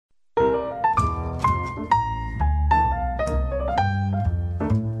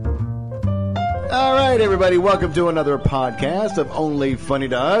right, everybody, welcome to another podcast of Only Funny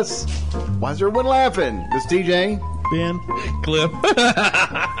to Us. Why is everyone laughing? This TJ, Ben, Cliff.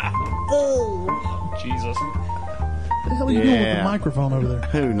 oh, Jesus. what the hell are you doing with the microphone over there?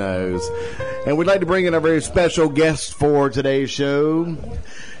 Who knows? And we'd like to bring in a very special guest for today's show,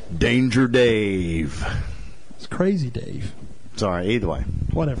 Danger Dave. It's Crazy Dave. Sorry, either way.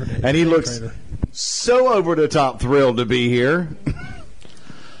 Whatever, Dave. And he looks so over the top thrilled to be here.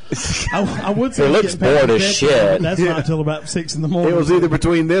 I would say he looks bored as shit. That's not until about 6 in the morning. It was either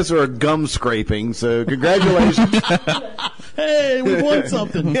between this or a gum scraping, so congratulations. Hey, we won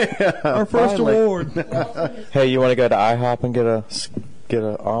something. Our first finally. award. Hey, you want to go to IHOP and get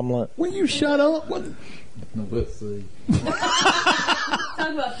an omelet? Will you shut up? What? Let's see.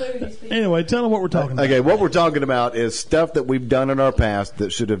 Anyway, tell them what we're talking about. Okay, what we're talking about is stuff that we've done in our past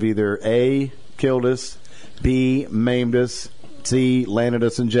that should have either A, killed us, B, maimed us, C, landed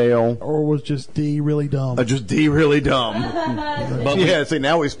us in jail, Or was just D really dumb? or just D, really dumb. Yeah, see,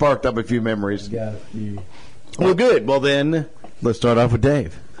 now we sparked up a few memories. Got a few. Well, good. Well, then, let's start off with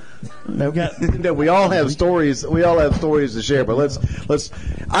Dave. We got No, we all have stories. We all have stories to share, but let's.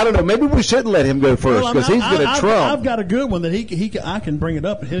 I don't know. Maybe we shouldn't let him go first Well, because he's going to I've trump. got a good one that I can bring it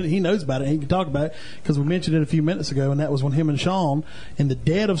up. He knows about it. He can talk about it because we mentioned it a few minutes ago, and that was when him and Sean, in the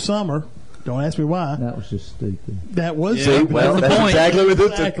dead of summer. Don't ask me why. That was just stupid. That was Yeah, stupid. Well, That's the that's point. exactly what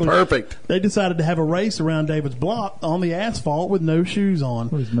this Exactly. is. Perfect. They decided to have a race around David's block on the asphalt with no shoes on.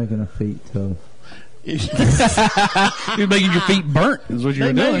 He's making our feet tough. You're making your feet burnt, is what you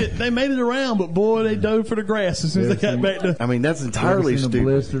were doing. They made it around, but boy, they dove for the grass as soon as they got back to. I mean, that's Ever entirely seen a stupid.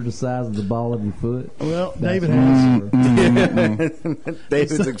 blister the size of the ball of your foot? Well, That's David what has.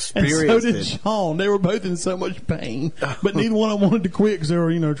 David's And so experienced did it. Sean. They were both in so much pain, but neither one of them wanted to quit because they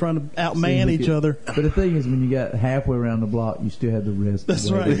were, trying to outman See, each other. But the thing is, when you got halfway around the block, you still had the rest. That's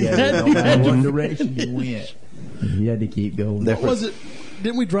of the way right. to go. You had- No you had matter to what direction you went, you had to keep going. What was it?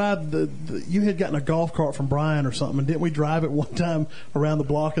 Didn't we drive you had gotten a golf cart from Brian or something, and didn't we drive it one time around the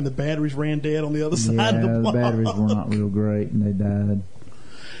block and the batteries ran dead on the other side of the Yeah, block? the batteries were not real great, and they died.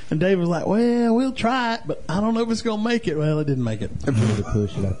 And Dave was like, well, we'll try it, but I don't know if it's going to make it. Well, it didn't make it. We had to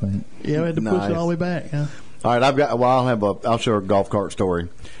push it, I think. Yeah, we had to push Nice. it all the way back. Huh? All right, I'll share a golf cart story,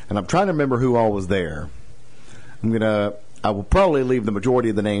 and I'm trying to remember who all was there. I will probably leave the majority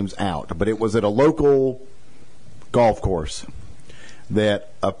of the names out, but it was at a local golf course that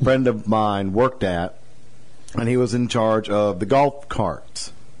a friend of mine worked at, and he was in charge of the golf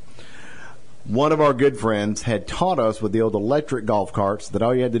carts. One of our good friends had taught us with the old electric golf carts that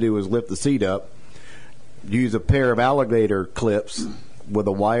all you had to do was lift the seat up, use a pair of alligator clips with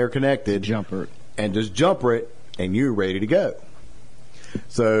a wire connected, Jumper. and just jumper it, and you're ready to go.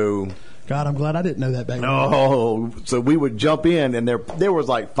 So, God, I'm glad I didn't know that back then. so we would jump in, and there was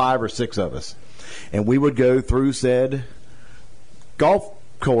like 5 or 6 of us, and we would go through said golf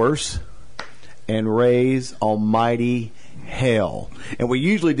course and raise almighty hell. And we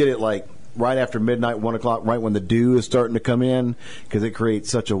usually did it like right after midnight, 1 o'clock, right when the dew is starting to come in, because it creates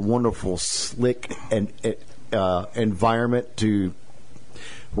such a wonderful, slick and environment to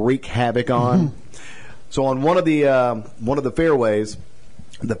wreak havoc on. So on one of the fairways,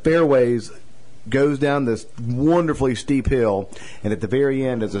 the fairways goes down this wonderfully steep hill, and at the very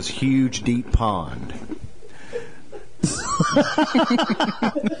end is this huge, deep pond.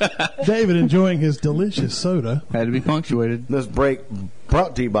 David enjoying his delicious soda. Had to be punctuated. This break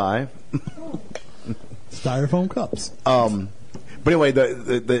brought to you by. Styrofoam cups. But anyway,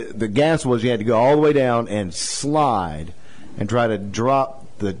 the gas was you had to go all the way down and slide and try to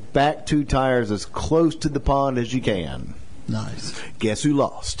drop the back 2 tires as close to the pond as you can. Nice. Guess who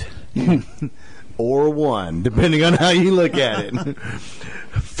lost? Or won, depending on how you look at it.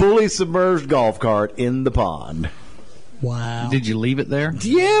 Fully submerged golf cart in the pond. Wow. Did you leave it there?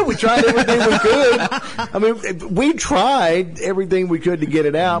 Yeah, we tried everything we could. I mean, we tried everything we could to get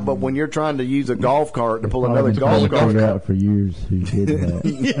it out, but when you're trying to use a golf cart to pull another golf Figured cart out for years who did that.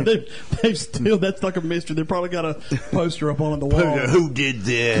 Yeah, they've still, that's like a mystery. They probably got a poster up on the wall. who did Gold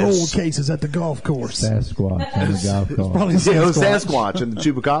this? cases at the golf course. Sasquatch on the golf cart. Probably Yeah, it was Sasquatch. Sasquatch and the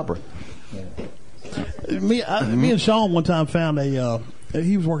Chupacabra. Me and Sean one time found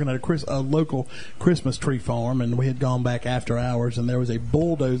he was working at a local Christmas tree farm, and we had gone back after hours, and there was a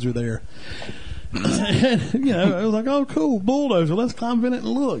bulldozer there. And, I was like, oh, cool, bulldozer. Let's climb in it and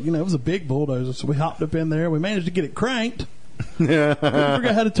look. It was a big bulldozer, so we hopped up in there. We managed to get it cranked. We forgot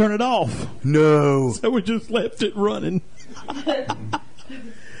how to turn it off, No. so we just left it running.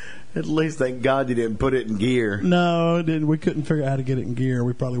 At least thank God you didn't put it in gear. No, it didn't. We couldn't figure out how to get it in gear.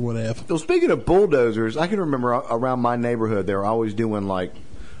 We probably would have. So speaking of bulldozers, I can remember around my neighborhood they were always doing like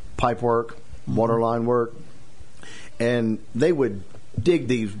pipe work water line work. And they would dig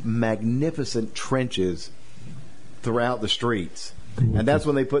these magnificent trenches throughout the streets. And that's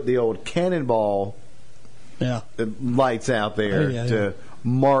when they put the old cannonball lights out there to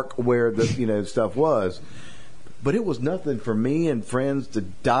mark where the stuff was. But it was nothing for me and friends to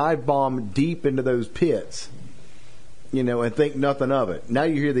dive bomb deep into those pits, and think nothing of it. Now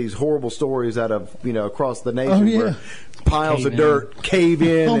you hear these horrible stories out of across the nation where piles of dirt cave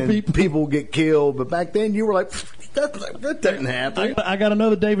in and people get killed. But back then you were like, that doesn't happen. I got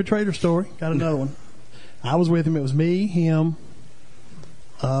another David Trader story. Got another one. I was with him. It was me, him.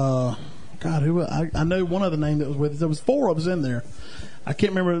 God, who? I know one other name that was with us. There was 4 of us in there. I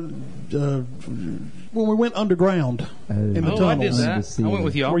can't remember when we went underground in the tunnels. I did that. I went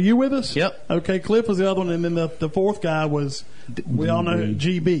with y'all. Were you with us? Yep. Okay, Cliff was the other one, and then the 4th guy was. We all know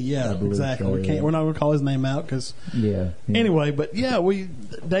GB. Yeah, exactly. So, We're not going to call his name out because. Yeah. Anyway, but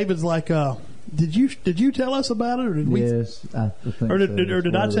David's like. Did you tell us about it, or did we? Yes, I think or did, so. or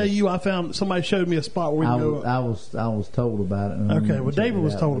did I tell you? I found somebody showed me a spot where we can go. I was told about it. Okay, well, David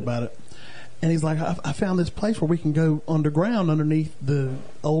was told about it, and he's like, I found this place where we can go underground underneath the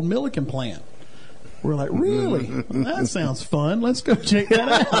old Milliken plant. We're like, really? That sounds fun. Let's go check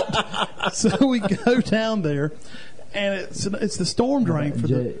that out. So we go down there. And it's the storm drain for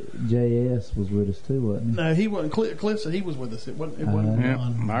JS was with us too, wasn't he? No, he wasn't. Cliff said he was with us. It wasn't.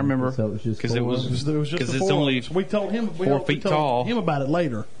 I remember. So it was just because it was just it's the 4 only of us. We told him 4 feet tall. Him about it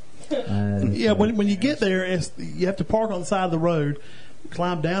later. Yeah, when you get there, you have to park on the side of the road,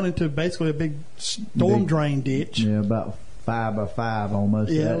 climb down into basically a big storm drain ditch. Yeah, about 5 by 5 almost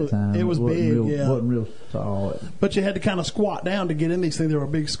at that time. It was big. Wasn't real tall. But you had to kind of squat down to get in these things. There were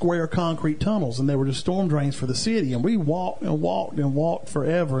big square concrete tunnels, and they were just storm drains for the city. And we walked and walked and walked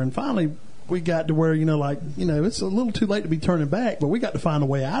forever, and finally we got to where it's a little too late to be turning back, but we got to find a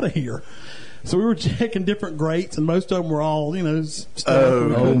way out of here. So we were checking different grates, and most of them were all, old manholes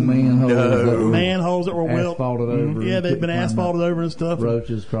that were asphalted over. Yeah, they'd been asphalted over and stuff.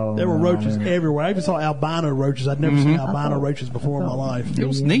 Roaches crawling. There were roaches everywhere. I even saw albino roaches. I'd never seen albino roaches before in my life. It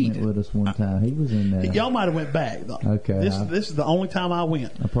was neat. With us one time, he was in there. Y'all might have went back. Okay, this is the only time I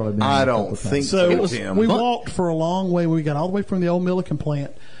went. I don't think so. We walked for a long way. We got all the way from the old Milliken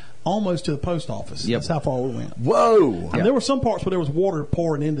plant almost to the post office. Yep. That's how far we went. Whoa! And there were some parts where there was water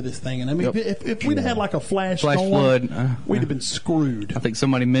pouring into this thing, and I mean, if we'd have had like a flash storm, flood, we'd have been screwed. I think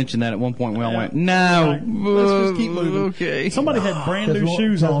somebody mentioned that at one point. We all went, "No, right. Let's just keep moving." Okay. Somebody had brand new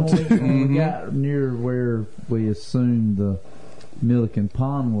shoes on too. When we got near where we assumed the Milliken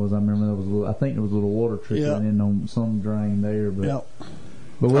Pond was, I remember there was I think there was a little water trickling in on some drain there, but. Yep.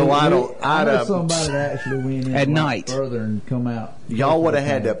 But I know somebody that actually went in at night further and come out. Y'all would have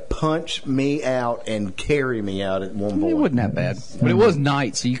had to punch me out and carry me out at one point. It wasn't that bad, but it was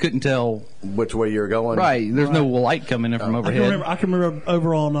night, so you couldn't tell which way you were going. Right, there's no light coming in from overhead. I can remember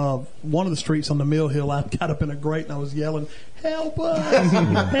over on one of the streets on the Mill Hill, I got up in a grate and I was yelling, "Help us!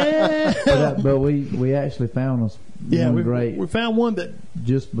 Help!" But we actually found one grate. We found one that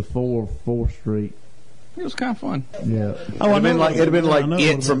just before 4th Street. It was kind of fun. Yeah. It'd have been like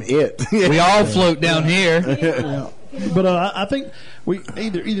it from It. We all float down here. Yeah. But I think we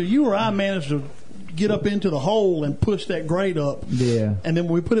either you or I managed to get up into the hole and push that grate up. Yeah. And then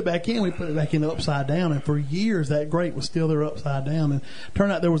when we put it back in upside down. And for years that grate was still there upside down. And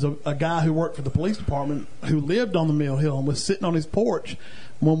turned out there was a guy who worked for the police department who lived on the Mill Hill and was sitting on his porch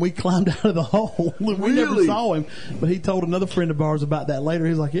when we climbed out of the hole. We never saw him, but he told another friend of ours about that later.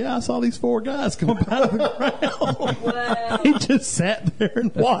 He's like, "Yeah, I saw these 4 guys come up out of the ground." Wow. He just sat there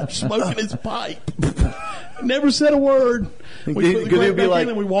and watched, smoking his pipe. Never said a word. We put the grate back in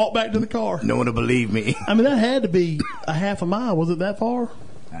and we walked back to the car. No one will believe me. I mean, that had to be a half a mile. Was it that far?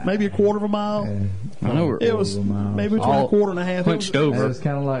 Maybe a quarter of a mile. I know It was maybe between a quarter and a half. Punched over. It was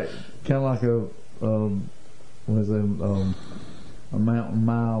kind of like a mountain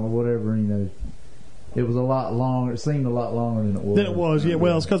mile or whatever. It was a lot longer. It seemed a lot longer than it was. Yeah.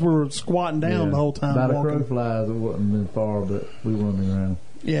 Well, it's because we were squatting down the whole time. About walking. a crow flies, it wouldn't have been far, but we were on the ground.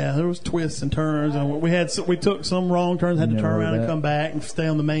 Yeah, there was twists and turns, and we took some wrong turns, had to turn around and come back and stay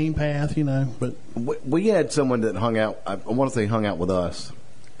on the main path, But we had someone that hung out. I want to say hung out with us.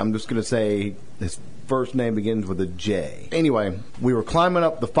 I'm just going to say his first name begins with a J. Anyway, we were climbing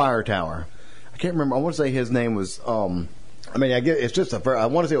up the fire tower. I can't remember. I want to say his name was. I guess it's just I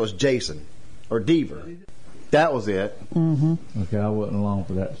want to say it was Jason or Deaver. That was it. Okay, I wasn't along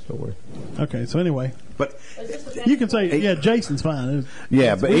for that story. Okay, so anyway, But you can say, yeah, Jason's fine.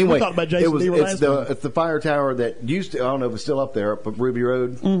 yeah, but anyway, we talked about Jason Deaver last week. it's the fire tower that used to. I don't know if it's still up there up at Ruby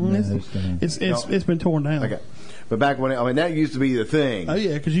Road. It's been torn down. Okay, but back when that used to be the thing. Oh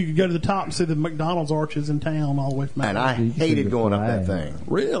yeah, because you could go to the top and see the McDonald's arches in town all the way from. And I You can see hated the going up flag. that thing.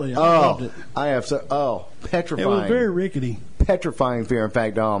 Really, I loved Oh, it. I have petrifying. It was very rickety. Petrifying fear. In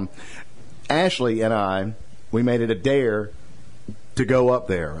fact, Ashley and I, we made it a dare to go up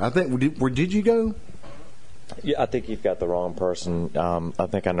there. I think did you go? Yeah, I think you've got the wrong person. I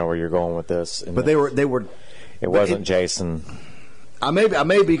think I know where you're going with this. But they were. It wasn't Jason. I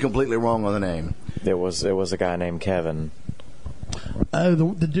may be completely wrong on the name. It was a guy named Kevin. Oh,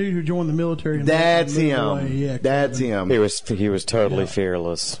 the dude who joined the military. And That's moved him. away. Yeah, That's him. He was totally Yeah.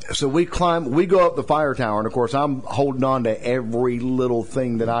 fearless. So we go up the fire tower, and of course I'm holding on to every little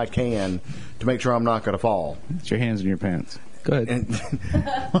thing that I can to make sure I'm not going to fall. Put your hands in your pants. Go ahead.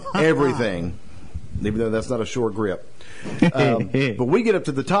 And everything, even though that's not a sure grip. But we get up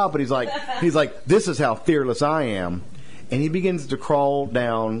to the top, and he's like, "This is how fearless I am," and he begins to crawl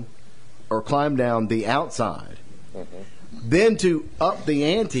down or climb down the outside. Then to up the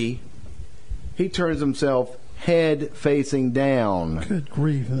ante, he turns himself head facing down. Good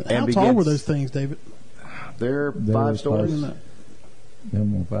grief! How And tall were begins- those things, David? They're They 5 were stories. close. They're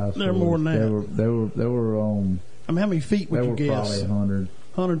more 5 They're stories. more than that. They were I mean, how many feet they would were you probably guess? 100,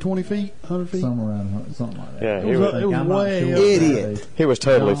 120 feet, 100 feet. somewhere around 100, something like that. Yeah, It was I'm not way sure. up Idiot. He was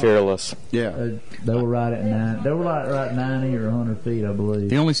totally No. fearless. Yeah. They were right at 9. They were right 90 or 100 feet, I believe.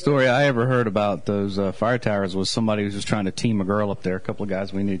 The only story I ever heard about those fire towers was somebody who was just trying to team a girl up there. A couple of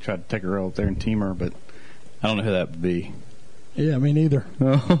guys we knew tried to take a girl up there and team her, but I don't know who that would be. Yeah, me neither.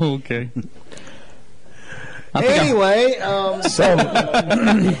 Oh, okay. Anyway, Some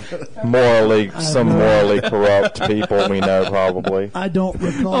morally corrupt people we know probably I don't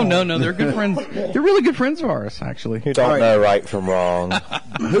recall. Oh no, they're good friends. They're really good friends of ours, actually. who don't All right. know right from wrong.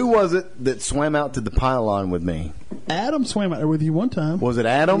 who was it that swam out to the pylon with me? Adam swam out there with you one time. Was it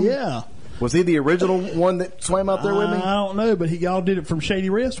Adam? Yeah. Was he the original one that swam out there with me? I don't know, but y'all did it from Shady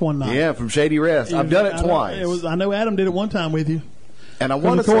Rest one night. Yeah, from Shady Rest. I've done it twice. I know Adam did it one time with you. And I Because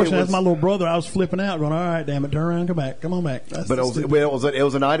want to of say course, it as was, my little brother, I was flipping out, going, "All right, damn it, turn around, come back, come on back." but it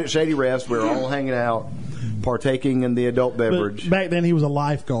was a night at Shady Rest. We were all hanging out, partaking in the adult beverage. But back then, he was a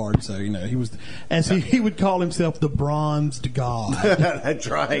lifeguard, so he was, as he would call himself, the bronzed god. That's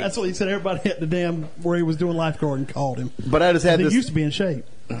right. That's what he said. Everybody at the dam where he was doing lifeguarding called him. But I just had He this. used to be in shape.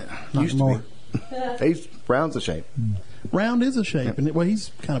 Not used to anymore. be. He's round's a shape. Round is a shape, and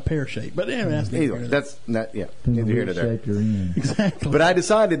he's kind of pear shaped. But anyway, that's neither Anyway, here nor there. that's not Depends neither on here nor which there. shape you're in. Exactly. But I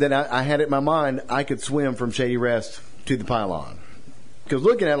decided that I had it in my mind I could swim from Shady Rest to the pylon. Because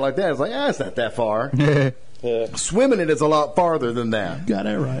looking at it like that, it's like, it's not that far. Swimming it is a lot farther than that. Got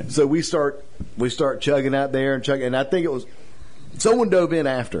that right. So we start chugging out there and chugging, and I think it was someone dove in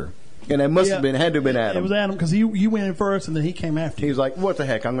after, and it must have been had to have been Adam. It was Adam because you went in first, and then he came after He you. was like, "What the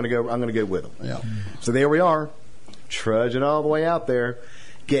heck? I'm going to go with him." Yeah. So there we are, trudging all the way out there.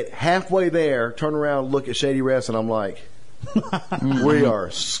 Get halfway there, turn around, look at Shady Rest, and I'm like, "We are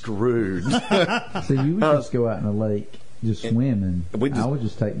screwed." So you would just go out in the lake, just swimming. We I would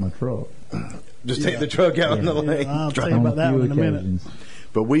just take my truck. Just take the truck out in the lake. I'll tell you On about a that few one in a minute. occasions.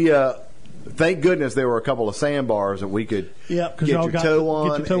 But we, thank goodness, there were a couple of sandbars that we could Yeah, 'cause get y'all your got- toe get on,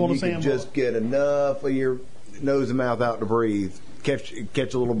 your toe and on a you could sandbar. just get enough of your nose and mouth out to breathe, catch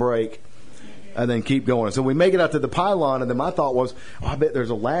a little break, and then keep going. So we make it out to the pylon, and then my thought was, I bet there's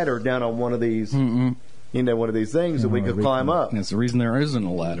a ladder down on one of these, one of these things that we could climb up. That's the reason there isn't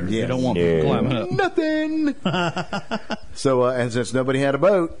a ladder. Yes. They don't want Yeah. people climbing up. Nothing. So, and since nobody had a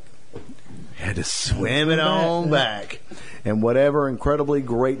boat, had to swim it on back. And whatever incredibly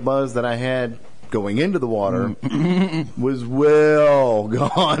great buzz that I had going into the water was well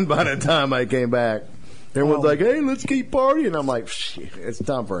gone by the time I came back. Everyone's like, "Hey, let's keep partying." I'm like, "Shit, it's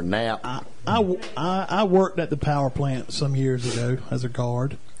time for a nap." I worked at the power plant some years ago as a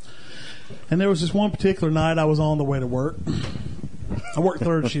guard, and there was this one particular night I was on the way to work. I worked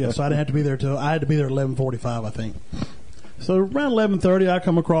third shift, so I had to be there at 11:45, I think. So around 11:30, I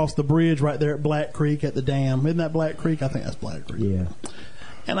come across the bridge right there at Black Creek at the dam. Isn't that Black Creek? I think that's Black Creek. Yeah.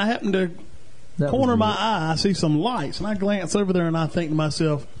 And I happen to That corner was my it. eye, I see some lights, and I glance over there and I think to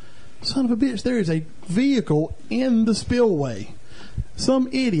myself, son of a bitch, there is a vehicle in the spillway. Some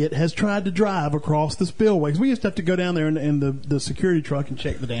idiot has tried to drive across the spillway. 'Cause we used to have to go down there in the security truck and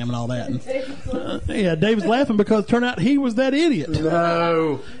check the dam and all that. And, yeah, David's laughing because it turned out he was that idiot.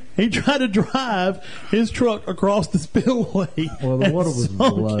 No. He tried to drive his truck across the spillway. Well, the and water was sunk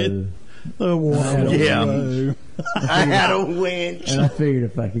low. it. The water. Yeah. Low. I had a winch. And I figured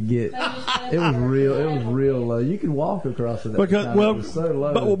if I could get, it was real low. You could walk across it. Because, It was so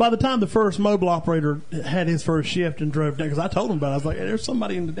low. but by the time the first mobile operator had his first shift and drove down, because I told him about it, I was like, hey, there's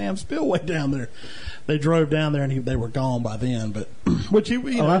somebody in the damn spillway down there. They drove down there and they were gone by then. But which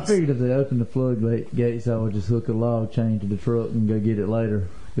I figured if they opened the floodgates, I would just hook a log chain to the truck and go get it later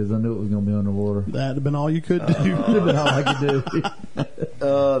because I knew it was going to be underwater. that'd have been all you could do. That'd have been all I could do.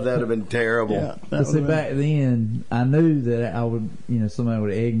 Oh, that'd have been terrible. Yeah, But see, back then, I knew that I would, somebody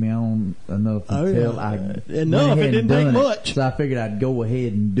would egg me on enough until I went enough. ahead It didn't and take done much. So I figured I'd go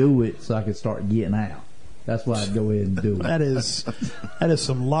ahead and do it so I could start getting out. That's why I'd go ahead and do it. That is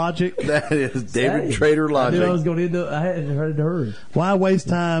some logic. That is David Hey, Trader I knew I was logic. going to end up. I had heard to hurry. Why waste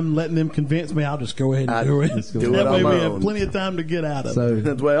time letting them convince me? I'll just go ahead and I'd do it. just do That it way on my we have own. plenty of time to get out of it. So,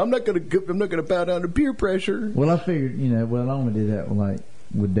 That's why I'm not gonna bow down to peer pressure. well, I figured, I only did that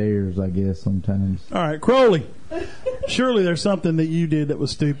with dares, I guess, sometimes. All right, Crowley. Surely there's something that you did that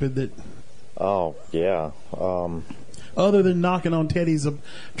was stupid that, Oh yeah. other than knocking on Teddy's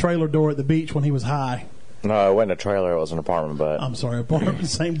trailer door at the beach when he was high. No, it wasn't a trailer. It was an apartment. But I'm sorry, apartment,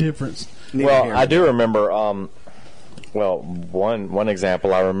 same difference. well, I do remember. Well, one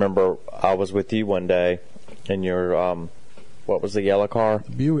example. I remember I was with you one day in your what was the yellow car?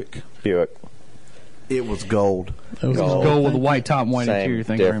 Buick. Buick. It was gold. That was Gold. Go with the white top and white Same interior.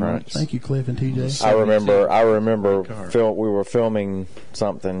 Thank you very difference. much. Thank you, Cliff and TJ. I remember. We were filming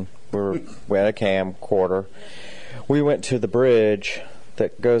something. We had a camcorder. We went to the bridge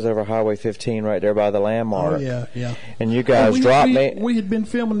that goes over Highway 15 right there by the landmark. Oh yeah, yeah. And you guys we, dropped we, me. We had been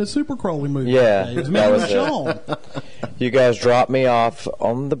filming the Super Crowley movie. Yeah, It was that me and was it. Sean. You guys dropped me off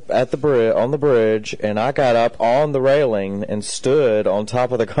on the bridge, and I got up on the railing and stood on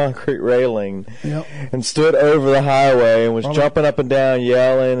top of the concrete railing, Yep. and stood over the highway and was Probably- jumping up and down,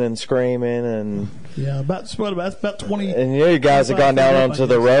 yelling and screaming, and Yeah, that's about 20. and you guys had gone down 25 onto the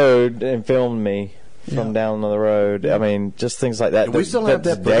feet up, I road and filmed me from Yeah. down on the road. I mean, just things like that. And we still have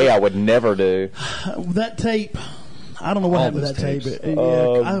that today. I would never do. That tape. I don't know what All happened to those that tape.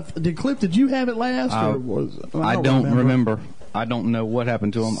 tapes. Did Cliff? Did you have it last? Or was, I don't remember. I don't know what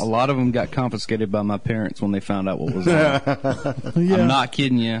happened to them. A lot of them got confiscated by my parents when they found out what was on. Yeah. I'm not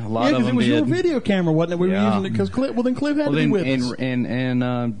kidding you. A lot Yeah, of because it them was your did. video camera, wasn't it? We were Yeah. using it because Cliff. Well, then Cliff had Well, to be then, with us.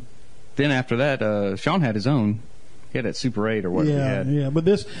 and then after that, Sean had his own. He had that Super 8 or what he Yeah, had. yeah. But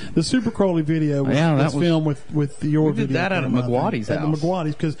the Super Crowley video was, Yeah, that was- filmed with your we did video. that out at camera, I think. McGuady's At the house.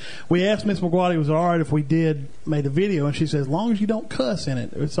 McGuady's, because we asked Miss McGuady, was it all right if we made a video, and she says, as long as you don't cuss in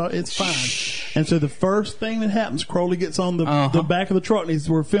it, it's fine. And so the first thing that happens, Crowley gets on the back of the truck, and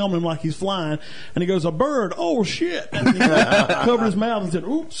we're filming him like he's flying, and he goes, a bird, oh shit, and he covered his mouth and said,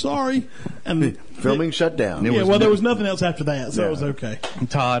 oops, sorry, and Filming shut down. there was nothing else after that, so it was okay. And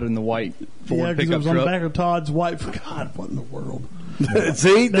Todd in the white Ford Yeah, because it pickup was on the truck. back of Todd's wife. God, what in the world?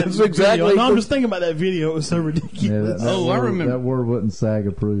 See, that's exactly. Video. No, I'm just thinking about that video. It was so Yeah, ridiculous. Oh, I word, remember. That word wasn't SAG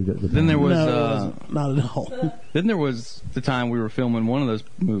approved at the time. Then there was No, it wasn't. Not at all. then there was the time we were filming one of those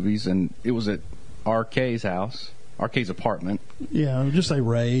movies, and it was at RK's house, RK's apartment. Yeah, just say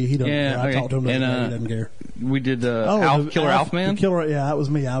Ray. He doesn't Yeah, care. I okay. talked to him. And, He doesn't care. We did Oh, Killer Alf Man. The killer. Yeah, that was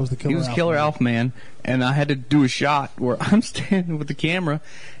me. I was the killer. He was Killer Alf Man, and I had to do a shot where I'm standing with the camera,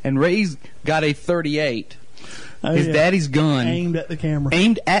 and Ray's got a 38, Oh, his yeah. daddy's gun, aimed at the camera.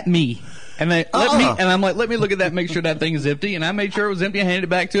 aimed at me. And I'm like, let me look at that, make sure that thing is empty. And I made sure it was empty. I handed it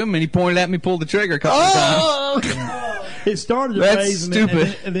back to him, and he pointed at me, pulled the trigger a couple of times. It started at That's Ray's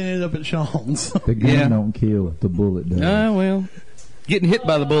stupid. and then ended up at Sean's. The gun Yeah. don't kill, the bullet does. Well, getting hit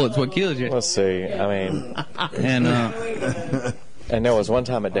by the bullet's what kills you. Let's see. I mean, And and there was one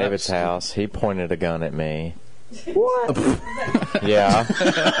time at David's house, he pointed a gun at me. What? Yeah.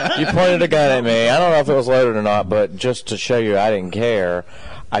 You pointed a gun at me. I don't know if it was loaded or not, but just to show you I didn't care,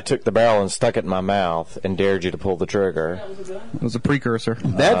 I took the barrel and stuck it in my mouth and dared you to pull the trigger. it was a precursor.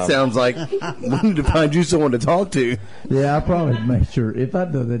 That sounds like we need to find you someone to talk to. Yeah, I probably made sure. If I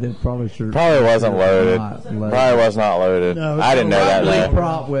did that, it probably sure. Probably wasn't loaded. Not loaded. Probably was not loaded. No, it's I didn't know that Probably a though.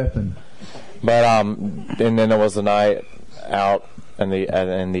 prop weapon. But and then there was the night out in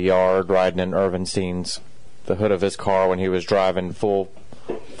the yard riding in Irvinstein's the hood of his car when he was driving full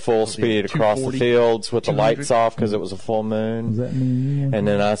speed across the 240, fields with the 200. lights off because it was a full Does moon. that mean you? And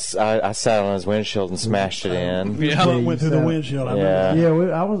then I sat on his windshield and smashed it in. Yeah. Went through the windshield. I remember.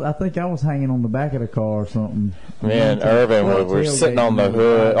 Yeah. I think I was hanging on the back of the car or something. Me and Irvin were sitting on the Tailgating.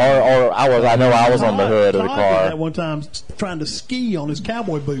 hood, or I know I was on the hood of the Todd did that car. one time trying to ski on his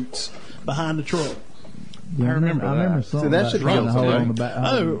cowboy boots behind the truck. Yeah, I remember I remember that. something that about should trying count to hold today. on the back.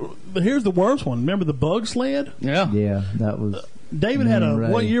 Oh, here's the worst one. Remember the bug sled? Yeah. Yeah, that was. David had a, Ray.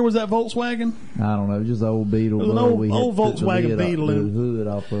 what year was that Volkswagen? I don't know, just an old Beetle. It was an bug. old- We had old took the Volkswagen lid off- Beetle the and- hood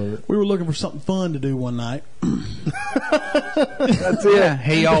off of it. We were looking for something fun to do one night. That's it. Yeah.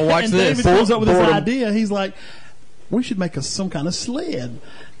 Hey, y'all, watch and this. David comes up with this Boredom. idea. He's like, we should make some kind of sled.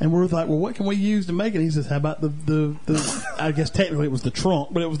 And we're like, well, what can we use to make it? He says, how about the I guess technically it was the trunk,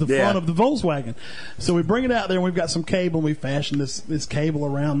 but it was the Yeah. front of the Volkswagen. So we bring it out there, and we've got some cable, and we fashion this cable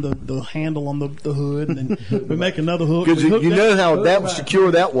around the handle on the hood, and then we make another hook. Because We you hook know how that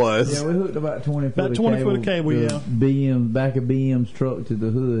secure that was. Yeah, we hooked about 20 foot About of 20 cable. foot of cable, the yeah. back of BM's truck to the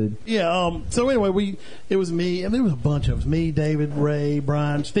hood. Yeah. So anyway, it was me. I mean, there was a bunch of us. Me, David, Ray,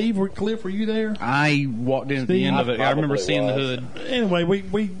 Brian, Steve. Cliff, were you there? I walked in at the Steve? end of it. I remember Probably seeing the was. hood. Anyway,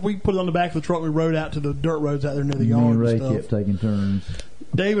 we put it on the back of the truck. We rode out to the dirt roads out there near the Me yard and and Ray stuff. kept taking turns.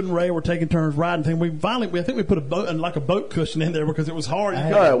 David and Ray were taking turns riding. I think we put a boat like a boat cushion in there because it was hard. You I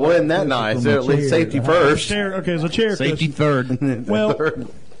couldn't- All right, well, isn't that nice? At least safety first. chair. Okay, it's a chair Safety cushion. third. Well,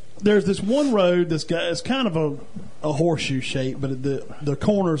 there's this one road. This guy it's kind of a horseshoe shape, but the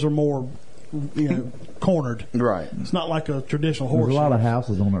corners are more, cornered. Right. It's not like a traditional There's a horseshoe. lot of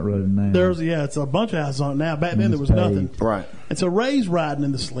houses on that road now. It's a bunch of houses on it now. Back then And there was it's nothing. paved. Right. And so Ray's riding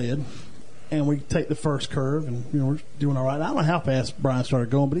in the sled, and we take the first curve, and we're doing all right. I don't know how fast Brian started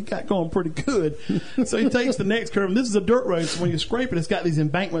going, but he got going pretty good. So he takes the next curve, and this is a dirt road, so when you scrape it, it's got these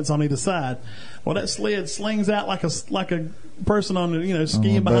embankments on either side. Well, that sled slings out like a person on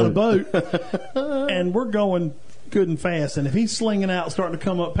skiing behind a boat, and we're going good and fast. And if he's slinging out, starting to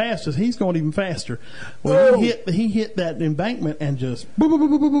come up past us, he's going even faster. Well, he hit that embankment and just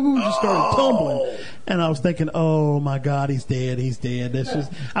just started tumbling. And I was thinking, oh my God, he's dead. He's dead. That's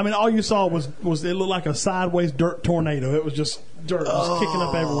just. I mean, all you saw was it looked like a sideways dirt tornado. It was just dirt just kicking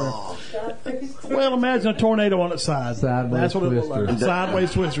up everywhere. Well, imagine a tornado on its side. Sideways That's what it looked like. twister.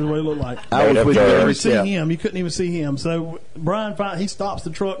 Sideways twister is what it looked like. I was Made of with you dirt. every Couldn't see step. him. You couldn't even see him. So Brian finally he stops the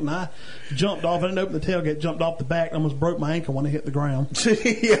truck, and I jumped off. I didn't open the tailgate. Jumped off the back. And almost broke my ankle when I hit the ground.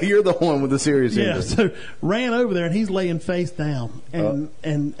 Yeah, you're the one with the serious Yeah. injury. So ran over there, and he's laying face down.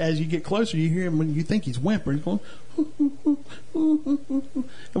 And as you get closer, you hear him when you think he's whimpering. He's going.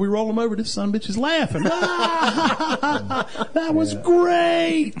 And we roll him over. This son of a bitch is laughing. That was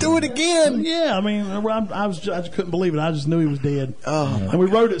great. Do it again. Yeah, I mean, I just couldn't believe it. I just knew he was dead. And we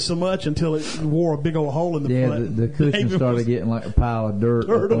rode it so much until it wore a big old hole in the Yeah, front. the cushion David started was- getting like a pile of dirt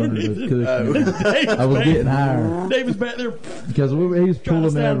Dirt up under underneath the it. cushion. David's I was back- getting higher David's back there. because he was Trying to pulling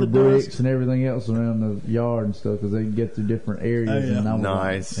stay out out of the the bricks dust. and everything else around the yard and stuff because they can get through different areas. Oh, yeah. And I was,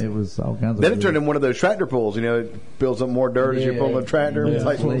 Nice. It was all kinds of. Then it good. turned into one of those tractor pulls. It builds up more dirt as you're Yeah. pulling the tractor. Yeah. It's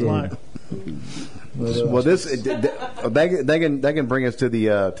like, That's what it's like. well, they can bring us to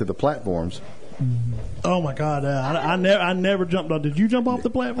the platforms. Oh my God! I never jumped off. Did you jump off the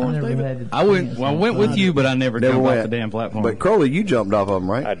I platforms, never David? had to I went with you, but I never Never jumped off went. the damn platform. But Crowley, you jumped off of them,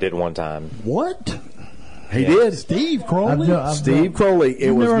 right? I did one time. What? He did. Steve Crowley? I've Steve Crowley. It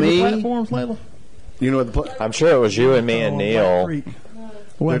You've was never heard of me. platforms, Layla? You know what I'm sure it was you and me and Black Neil. Creek.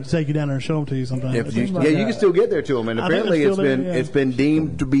 We'll have to take you down there and show them to you sometime. If you, seems yeah, like you can still get there to them, and I think apparently they're it's still there, been yeah. it's been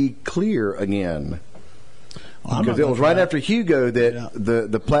deemed to be clear again I'm because not it was gonna right try. after Hugo that Yeah.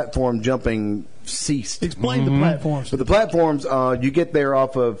 the platform jumping ceased. Explain the platforms. But the platforms, you get there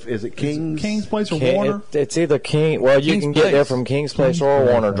off of is it King's? King's Place or King- Warner? it's either King. Well, you King's can get there Place. from King's Place or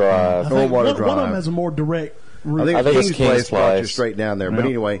Warner Drive. I think Water one of them Drive. has a more direct route. I think, I think King's it's King's Place brought you Place. straight down there. But Yeah.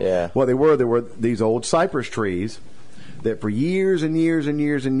 anyway, Yeah. what there were these old cypress trees that for years and years and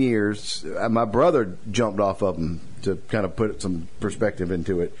years and years, my brother jumped off of them to kind of put some perspective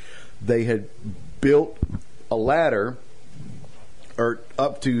into it. They had built a ladder or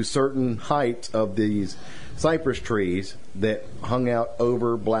up to certain heights of these cypress trees that hung out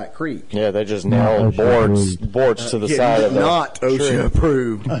over Black Creek. Yeah, they just Not nailed OSHA boards to the Yeah, side of the not OSHA tree.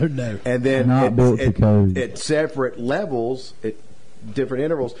 approved. Oh, no. And then Not built to code. at separate levels, at different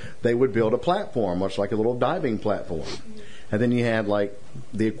intervals, they would build a platform, much like a little diving platform. And then you had like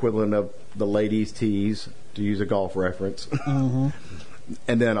the equivalent of the ladies' tees, to use a golf reference.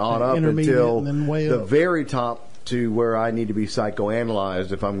 And then on up Intermediate until and then way the up. very top to where I need to be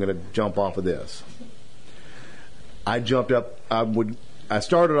psychoanalyzed if I'm going to jump off of this. I jumped up. I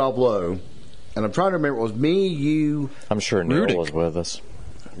started off low, and I'm trying to remember. It was me, you, I'm sure Neil Rudick. was with us.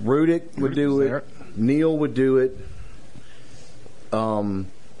 Rudick would do was it. there. Neil would do it.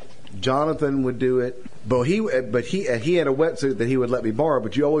 Jonathan would do it. But he had a wetsuit that he would let me borrow.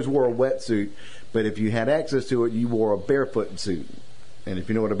 But you always wore a wetsuit. But if you had access to it, you wore a barefooted suit. And if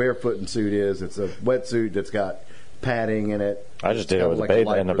you know what a barefooted suit is, it's a wetsuit that's got padding in it. I just did It's it got with like a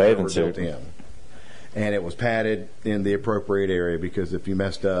life in a preserver bathing suit. built in. and it was padded in the appropriate area because if you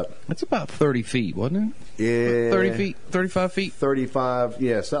messed up, It's about 30 feet, wasn't it? yeah, 30 feet, 35 feet. 35.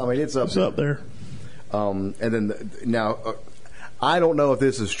 Yes, I mean it's up. It's up there. And then now, I don't know if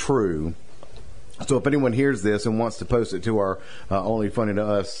this is true. So if anyone hears this and wants to post it to our Only Funny to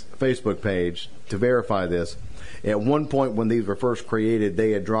Us Facebook page to verify this, at one point when these were first created,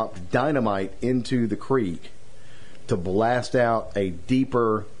 they had dropped dynamite into the creek to blast out a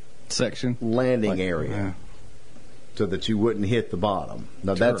deeper Section. landing area so that you wouldn't hit the bottom.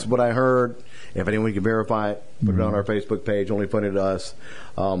 Now, that's what I heard. If anyone can verify it, put it on our Facebook page, Only Funny to Us,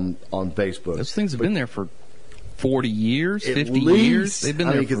 on Facebook. Those things have been there for 40 years, At 50 least, years. They've been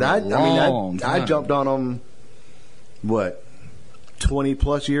there for a long time. I jumped on them, 20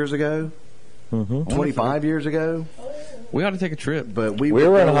 plus years ago? 25 years ago? We ought to take a trip. But We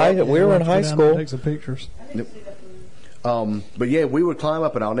were in high Go down there school. and take some pictures. But yeah, we would climb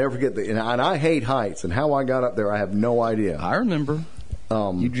up, and I'll never forget and I hate heights, and how I got up there, I have no idea. I remember.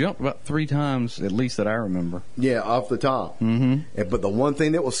 You jumped about 3 times, at least that I remember. Yeah, off the top. Mm-hmm. But the one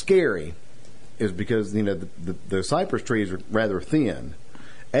thing that was scary is because the cypress trees are rather thin.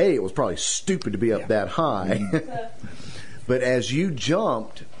 It was probably stupid to be up that high. But as you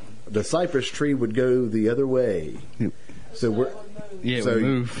jumped, the cypress tree would go the other way. So we're Yeah, we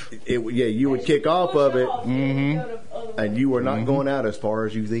move. You would kick off of it, and you were not going out as far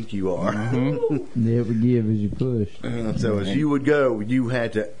as you think you are. It would give as you push. So as you would go, you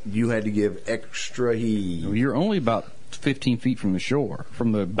had to give extra heed. You're only about 15 feet from the shore,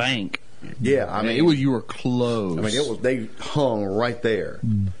 from the bank. Yeah, I mean you were close. I mean, they hung right there.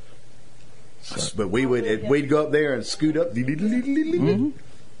 But we'd go up there and scoot up,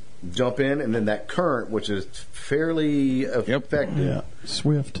 jump in, and then that current, which is fairly effective, Yeah,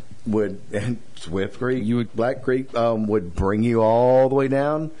 Swift. and Swift Creek, Black Creek, would bring you all the way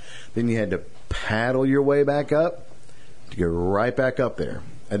down. Then you had to paddle your way back up to get right back up there.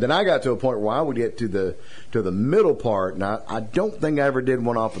 And then I got to a point where I would get to the middle part. Now, I don't think I ever did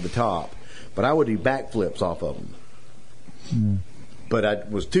one off of the top, but I would do backflips off of them. But I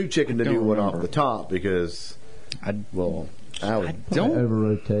was too chicken to do one off the top because I was Over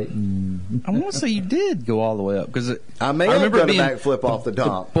rotating. I want to say you did go all the way up because I may have done a backflip off the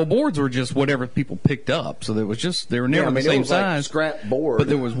top. The boards were just whatever people picked up, so they were never the same it was like size. scrap board, but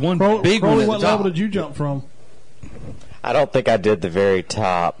there was one Crowley, big one at the what top. level did you jump from? I don't think I did the very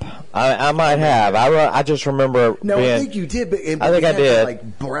top. I might have. I just remember No, being. I think you did. But I think I did.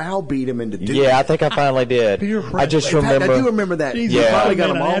 Like browbeat him into doing. Yeah, I think I finally did. I just In fact, remember. I do remember that. Jesus, We Yeah. finally got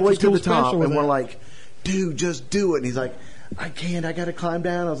man, him I all had the way to to the school top, special and with we're that. like, "Dude, just do it." And he's like, "I can't. I got to climb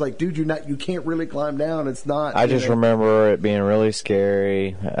down." I was like, "Dude, you can't really climb down. It's not." I just remember it being really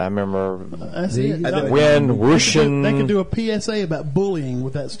scary. I remember That's it. And then- wind whooshing. They could do a PSA about bullying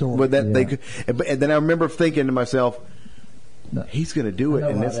with that story. But that they Yeah. could, and then I remember thinking to myself, he's going to do it, I know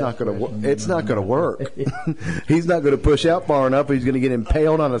and how it's not that going to. expression It's not going to work. He's not going to push out far enough. He's going to get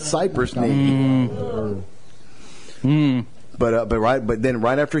impaled on a cypress knee. But then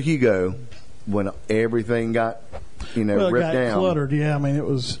right after Hugo, when everything got well, it ripped got down, cluttered. Yeah, I mean it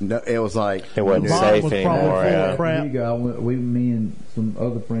was. no, it was like It wasn't The bottom safe was probably anymore. full of Yeah. crap. You go, me and some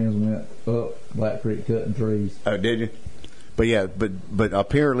other friends went up Black Creek cutting trees. Oh, did you? But yeah, but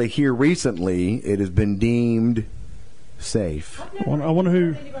apparently here recently it has been deemed safe. I wonder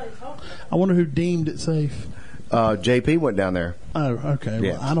who deemed it safe. JP went down there. Oh, okay.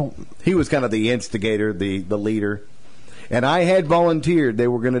 Yeah. Well, I don't. He was kind of the instigator, the leader. And I had volunteered. They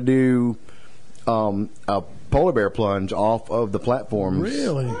were going to do a polar bear plunge off of the platforms.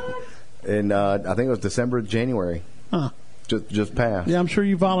 Really? And I think it was December, January. Huh. Just passed. Yeah, I'm sure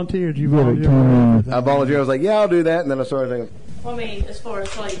you volunteered. You Yeah, volunteered. I volunteered. I was like, yeah, I'll do that. And then I started thinking, Well, I mean, as far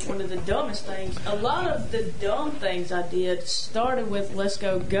as like one of the dumbest things, a lot of the dumb things I did started with let's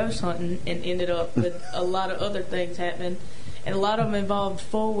go ghost hunting and ended up with a lot of other things happening. And a lot of them involved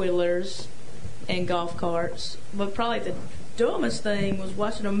four-wheelers and golf carts. But probably the dumbest thing was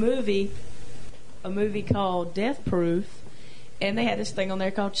watching a movie called Death Proof. And they had this thing on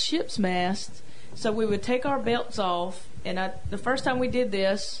there called Ship's Mast. So we would take our belts off. And the first time we did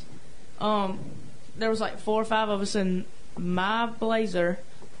this, there was like 4 or 5 of us in my Blazer,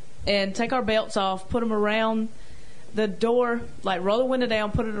 and take our belts off, put them around the door, like roll the window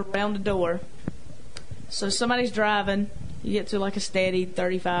down, put it around the door. So somebody's driving, you get to like a steady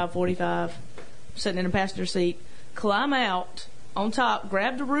 35, 45, sitting in a passenger seat, climb out on top,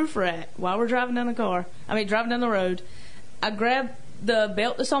 grab the roof rack while we're driving down the road. I grab the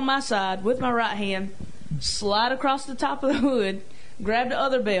belt that's on my side with my right hand, slide across the top of the hood, grab the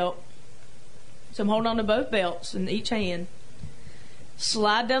other belt. So I'm holding on to both belts in each hand.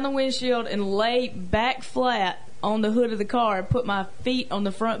 slide down the windshield, and lay back flat on the hood of the car and put my feet on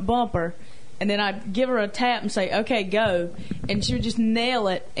the front bumper. And then I'd give her a tap and say, okay, go. And she would just nail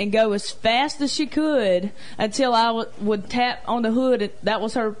it and go as fast as she could until I would tap on the hood. That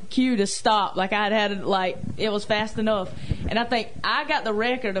was her cue to stop. Like I had it, like it was fast enough. And I think I got the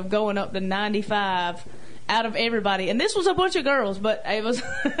record of going up to 95 out of everybody. And this was a bunch of girls, but it was,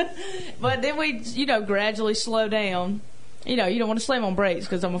 but then we, gradually slow down. You don't want to slam on brakes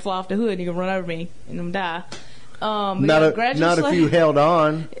because I'm going to fly off the hood and you're going to run over me and I'm going to die. Not if you held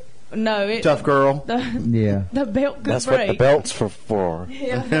on. No, tough girl. The belt could That's break. what the belt's for.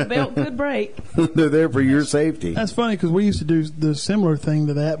 Yeah, the belt could break. They're there for your safety. That's funny because we used to do the similar thing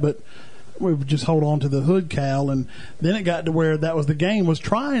to that, but we would just hold on to the hood cowl, and then it got to where that was the game was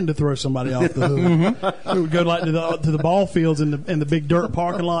trying to throw somebody off the hood. We would go like to the ball fields in the big dirt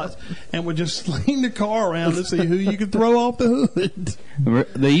parking lots, and would just sling the car around to see who you could throw off the hood.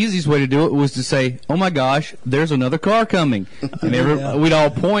 The easiest way to do it was to say, "Oh my gosh, there's another car coming," and we'd all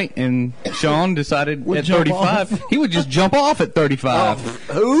point. And Sean decided at 35 he would just jump off at 35.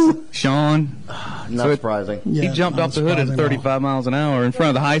 Who? Sean. Not surprising. He jumped off the hood at 35 miles an hour in front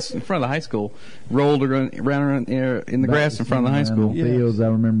of the high school, rolled around in the grass in front of the high school. Fields, I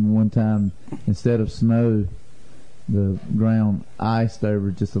remember one time, instead of snow, the ground iced over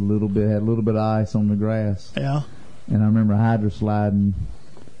just a little bit, had a little bit of ice on the grass. Yeah. And I remember hydrosliding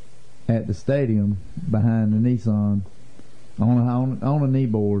at the stadium behind the Nissan on a knee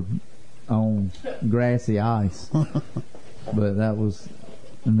board on grassy ice. But that was,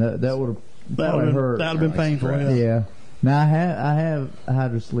 and that would have probably hurt. That would have been painful. Yeah. Now I have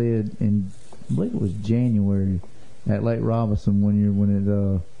hydroslid in, I believe it was January at Lake Robinson one year when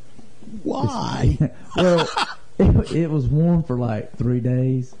it. Why? Well, it was warm for like 3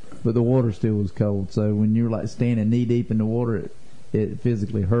 days, but the water still was cold. So when you were like standing knee deep in the water, it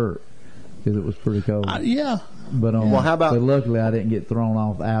physically hurt because it was pretty cold. Yeah. But Well, how about- But luckily I didn't get thrown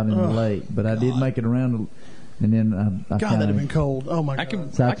off out in the lake. But I did make it around, and then I God, that'd have been cold. Oh my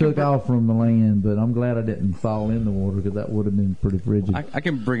God. So I took off from the land, but I'm glad I didn't fall in the water because that would have been pretty frigid. I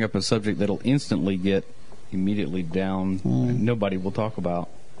can bring up a subject that'll instantly get immediately down. And nobody will talk about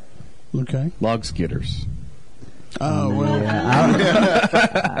Okay. log skidders. Oh well.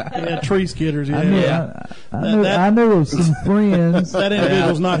 Yeah, tree skidders. Yeah. I knew of some friends. That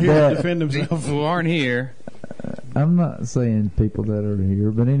individual's not here to defend himself. Who aren't here? I'm not saying people that are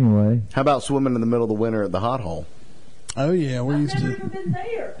here, but anyway. How about swimming in the middle of the winter at the hot hole? Oh yeah, we used to. Been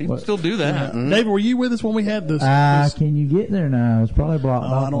there. People still do that. David, were you with us when we had this? Can you get there now? It's probably blocked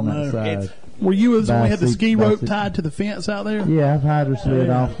off I don't on that know. side. Were you with us when we had the By ski by rope six- tied to the fence out there? Yeah, I've hydroslid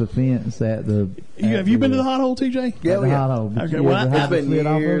Yeah. off the fence at the. Have you been to the hot hole, TJ? Yeah, at the yeah. hot hole. But Okay, you well, ever that's It's been hydroslid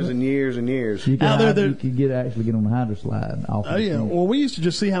off of years it? and years and years. You can Out there, you could actually get on the hydroslide off. Oh the yeah. fence. Well, we used to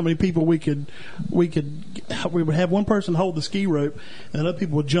just see how many people we would have one person hold the ski rope, and other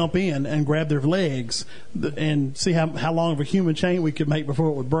people would jump in and grab their legs, and see how long of a human chain we could make before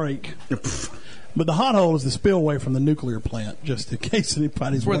it would break. But the hot hole is the spillway from the nuclear plant, just in case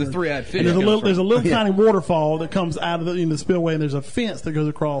anybody's where the wondering. three-eyed fish And there's a comes little, from. there's a little tiny waterfall that comes out of the spillway, and there's a fence that goes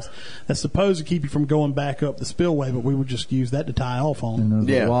across that's supposed to keep you from going back up the spillway. But we would just use that to tie off on. And there's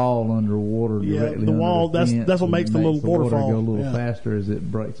Yeah. a wall underwater. Yeah, Directly the under wall, The that's- fence, that's what and makes it the little water waterfall. go a little Yeah. faster as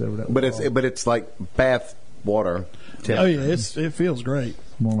it breaks over that. But wall. it's like bath water. Oh yeah, it feels great.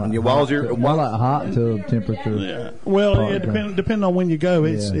 more like your walls hot are- tub- more like hot tub temperature. Well, Part it time. depending on when you go,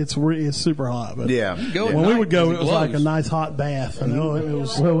 it's Yeah. it's super hot. But Yeah. Go at when we night would go, 'cause it was like a glows. nice hot bath. And it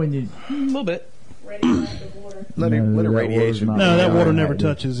was. Well, when you A little bit. Radioactive water. Let it that radiation. water's not No, that really water never active.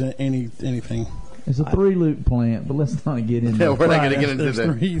 touches anything. It's a 3-loop plant, but let's not get into Yeah, it. we're not going to Right, get into there's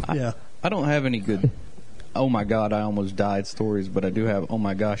that. three- yeah. I don't have any good. Oh my God, I almost died stories, but I do have. Oh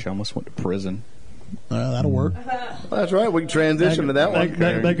my gosh, I almost went to prison. That'll work. That's right. We can transition to that one.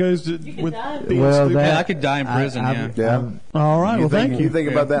 That goes to, can with die. being Well, stupid. Yeah, I could die in prison. Yeah. All right. Well, thank You you. think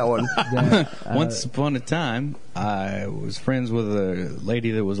about that one. Once upon a time, I was friends with a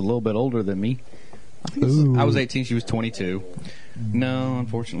lady that was a little bit older than me. I was 18; she was 22. No,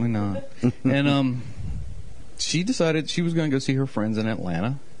 unfortunately not. And she decided she was going to go see her friends in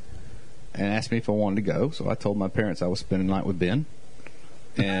Atlanta, and asked me if I wanted to go. So I told my parents I was spending the night with Ben.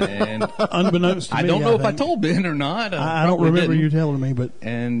 And Unbeknownst to me, I don't know if I think. told Ben or not. I don't probably remember didn't. you telling me, but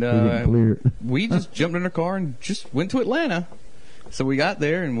And We didn't clear it. we just jumped in her car and just went to Atlanta. So we got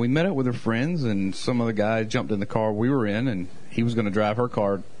there and we met up with her friends, and some other guy jumped in the car we were in, and he was going to drive her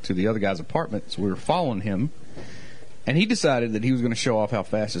car to the other guy's apartment. So we were following him, and he decided that he was going to show off how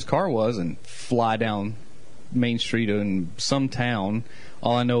fast his car was and fly down Main Street in some town.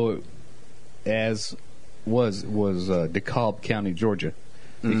 All I know as was DeKalb County, Georgia.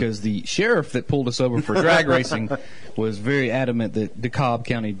 Because the sheriff that pulled us over for drag racing was very adamant that DeKalb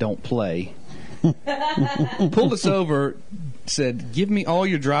County don't play. Pulled us over, said, "Give me all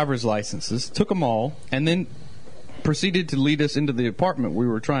your driver's licenses," took them all, and then proceeded to lead us into the apartment we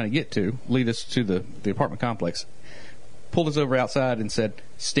were trying to get to, lead us to the apartment complex. Pulled us over outside and said,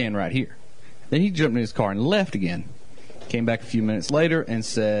 "Stand right here." Then he jumped in his car and left again. Came back a few minutes later and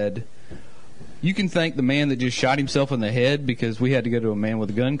said, "You can thank the man that just shot himself in the head because we had to go to a man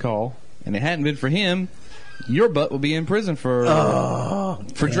with a gun call, and it hadn't been for him, your butt would be in prison for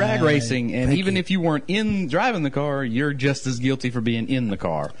drag racing. And even if you weren't driving the car, you're just as guilty for being in the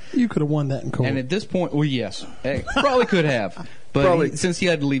car." You could have won that in court. And at this point, well, yes, probably could have, but since he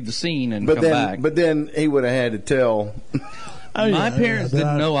had to leave the scene and come back. But then he would have had to tell. My parents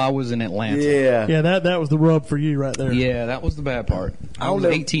didn't know I was in Atlanta. Yeah, that was the rub for you right there. Yeah, that was the bad part. I was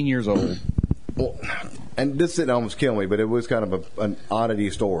 18 years old. Well, and this didn't almost kill me, but it was kind of an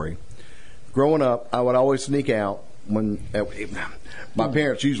oddity story. Growing up, I would always sneak out when my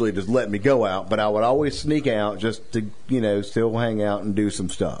parents usually just let me go out, but I would always sneak out just to, still hang out and do some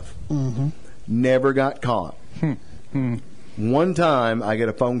stuff. Mm-hmm. Never got caught. One time, I get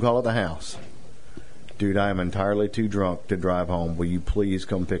a phone call at the house. "Dude, I am entirely too drunk to drive home. Will you please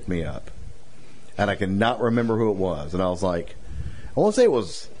come pick me up?" And I cannot remember who it was. And I was like, I want to say it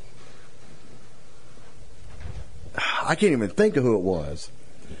was, I can't even think of who it was.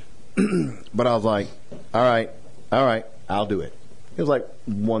 But I was like, all right, I'll do it. It was like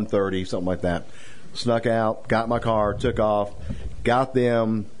 1:30, something like that. Snuck out, got my car, took off, got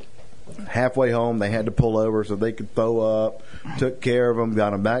them halfway home. They had to pull over so they could throw up, took care of them,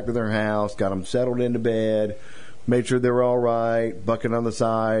 got them back to their house, got them settled into bed, made sure they were all right, bucket on the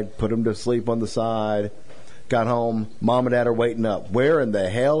side, put them to sleep on the side. Got home, Mom and Dad are waiting up. "Where in the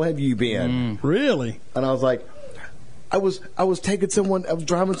hell have you been?" Really? And I was like, I was driving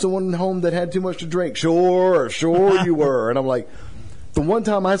someone home that had too much to drink. Sure you were. And I'm like, the one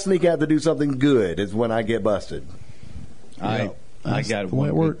time I sneak out to do something good is when I get busted. I got the way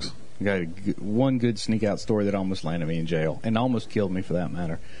it works. One good sneak out story that almost landed me in jail and almost killed me for that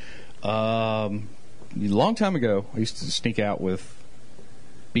matter. A long time ago, I used to sneak out with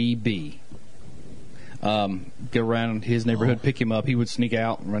BB. Go around his neighborhood, pick him up. He would sneak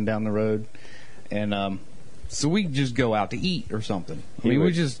out and run down the road. And so we just go out to eat or something.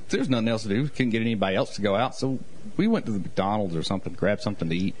 There's nothing else to do. We couldn't get anybody else to go out. So we went to the McDonald's or something, grabbed something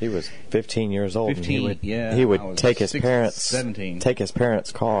to eat. He was 15 years old. 15, He would take his 17. Take his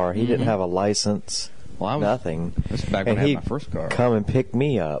parents' car. He didn't have a license. Nothing. This is back when I had my first car. Come and pick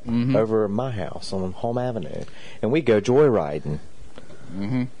me up over at my house on Home Avenue, and we go joyriding.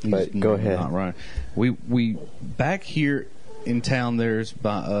 But go ahead. Not right. We back here in town. There's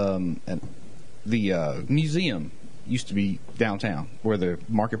the museum used to be downtown, where the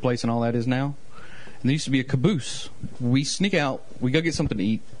marketplace and all that is now. And there used to be a caboose. We sneak out. We go get something to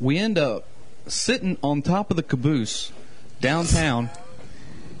eat. We end up sitting on top of the caboose downtown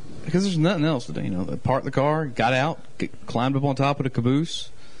because there's nothing else to do. Parked the car, got out, climbed up on top of the caboose.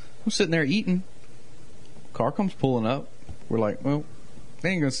 We're sitting there eating. Car comes pulling up. We're like, well, they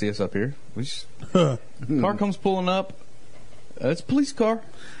ain't gonna see us up here. Car comes pulling up. It's a police car.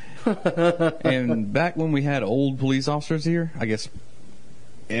 And back when we had old police officers here, I guess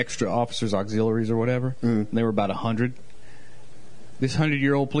extra officers, auxiliaries or whatever, they were about 100. This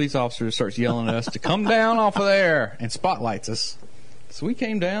 100-year-old police officer starts yelling at us to come down off of there and spotlights us. So we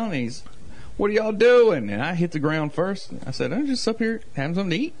came down and he's, "What are y'all doing?" And I hit the ground first. I said, "I'm just up here having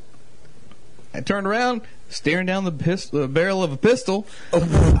something to eat." I turned around, staring down the barrel of a pistol.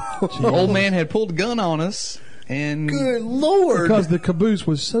 The old man had pulled a gun on us. And good Lord! Because the caboose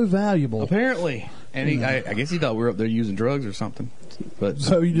was so valuable. Apparently. And I guess he thought we were up there using drugs or something. But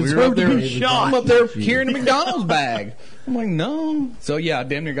so you we were up there. Shot. I'm up there carrying a McDonald's bag. I'm like, no. So yeah, I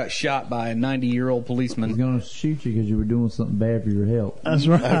damn near got shot by a 90-year-old policeman. He's going to shoot you because you were doing something bad for your health. That's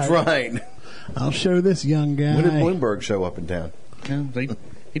right. That's right. I'll show this young guy. When did Bloomberg show up in town? Yeah,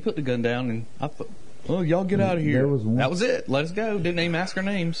 he put the gun down, and I thought, "Oh, y'all get out of here." That was it. Let us go. Didn't even ask our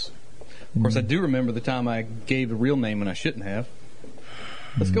names. Of course, I do remember the time I gave the real name and I shouldn't have.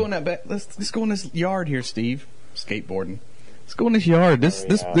 Let's go in that back. Let's go in this yard here, Steve. Skateboarding. Let's go in this yard.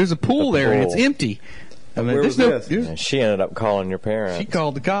 There's a pool there and it's empty. I mean, Where was this? And she ended up calling your parents. She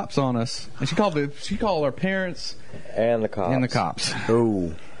called the cops on us, and she called our parents and the cops.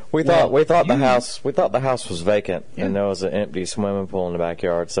 Oh. We thought the house was vacant, and there was an empty swimming pool in the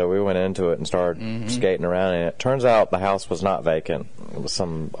backyard. So we went into it and started skating around in it. Turns out the house was not vacant. It was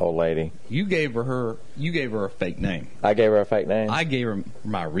some old lady. You gave her you gave her a fake name. I gave her a fake name. I gave her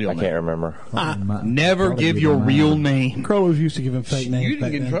my real I name. can't remember. Never Probably give give your her real mine. name. Crowlers used to give him fake names. You didn't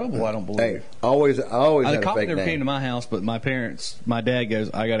back get in then. trouble, I don't believe. Hey, I always The had a cop fake never name. came to my house, but my dad goes,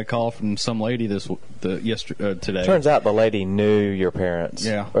 I got a call from some lady today. Turns out the lady knew your parents.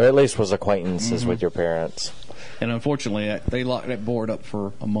 Yeah. Or at least was acquaintances with your parents. And unfortunately, they locked that board up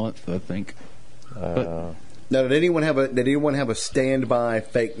for a month, I think. But Now, did anyone have a standby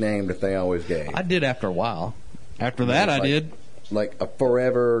fake name that they always gave? I did after a while. After that, I Like- did. Like a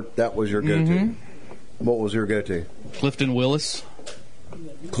forever, that was your go-to. Mm-hmm. What was your go-to? Clifton Willis.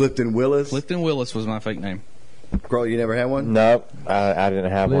 Clifton Willis. Clifton Willis was my fake name. Girl, you never had one? Nope, I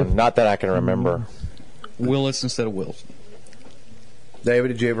didn't have Cliff. one. Not that I can remember. Willis instead of Wills. David,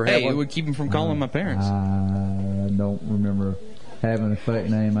 did you ever have Hey, it one? would keep him from calling my parents. I don't remember having a fake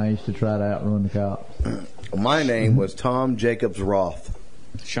name. I used to try to outrun the cops. My name was Tom Jacobs Roth,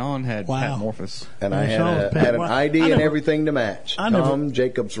 Sean had Wow. Pat Morphus. and Yeah, I Sean was had an Pat- ID I and never- everything to match. I never- Tom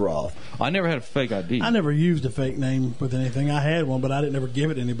Jacobs Roth. I never had a fake ID. I never used a fake name with anything. I had one, but I didn't ever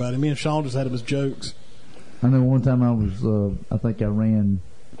give it to anybody. Me and Sean just had them as jokes. I know one time I was, I think I ran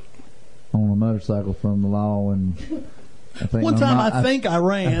on a motorcycle from the law, and I think One my time mom- I think I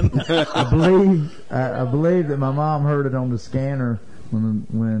ran. I believe that my mom heard it on the scanner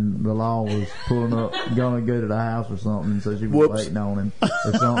when the law was pulling up, going to go to the house or something, and so she was Whoops. waiting on him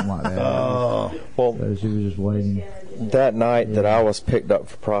or something like that. Oh, Well, So she was just waiting. that night that I was picked up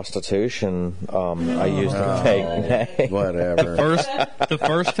for prostitution, I used a fake name. whatever. The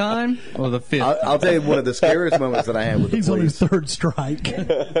first time or the fifth? I'll tell you one of the scariest moments that I had with the He's on his police third strike.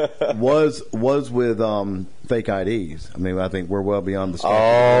 was with fake IDs. I mean, I think we're well beyond the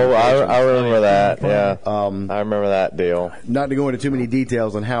Oh, statute. I remember that. Yeah, Um, I remember that deal. Not to go into too many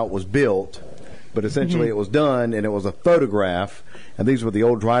details on how it was built, but essentially it was done, and it was a photograph. And these were the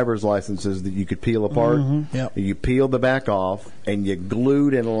old driver's licenses that you could peel apart. Yep. You peeled the back off, and you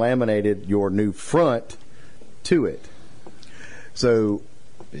glued and laminated your new front to it. So,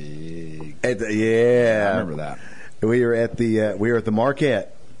 at the, yeah, I remember that. we were at the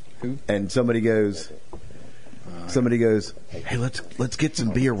Marquette, and somebody goes, "Hey, let's get some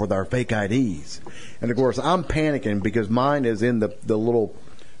beer with our fake IDs." And of course, I'm panicking because mine is in the little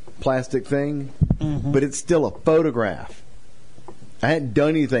plastic thing, but it's still a photograph. I hadn't done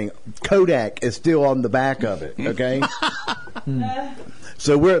anything. Kodak is still on the back of it. Okay,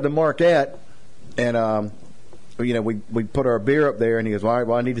 so we're at the Marquette, and we put our beer up there, and he goes, "All right,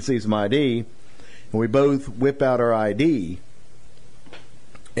 well, I need to see some ID," and we both whip out our ID,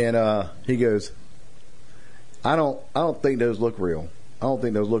 and he goes, I don't think those look real. I don't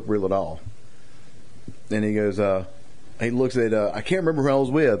think those look real at all. And he goes, he looks at, I can't remember who I was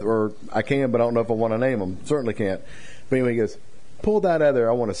with, or I can, but I don't know if I want to name them. Certainly can't. But anyway, he goes, pull that out of there.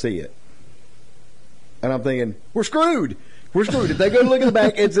 I want to see it. And I'm thinking, we're screwed. We're screwed. If they go look at the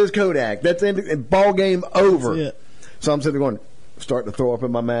back, it says Kodak. That's ball game over. That's it. So I'm sitting there going, starting to throw up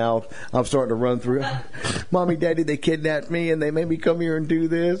in my mouth. I'm starting to run through. Mommy, Daddy, they kidnapped me and they made me come here and do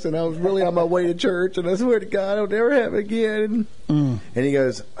this. And I was really on my way to church. And I swear to God, I'll never have it again. And he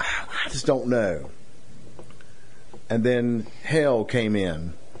goes, I just don't know. And then hell came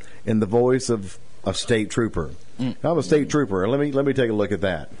in the voice of a state trooper. I'm a state trooper. Let me take a look at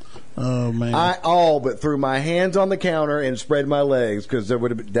that. Oh man! I all but threw my hands on the counter and spread my legs because that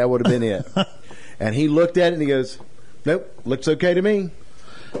would have been it. And he looked at it and he goes, "Nope, looks okay to me."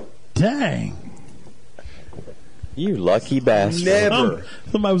 Dang! You lucky bastard. Never.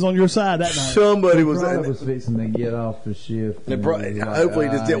 Somebody was on your side that night. Somebody was. Probably was fixing to get off the shift. They and probably- it was like, hopefully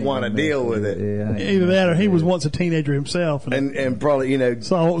just I didn't ain't wanna gonna deal mess with it. Yeah, I ain't Either gonna that, or mess he with was it. once a teenager himself, and probably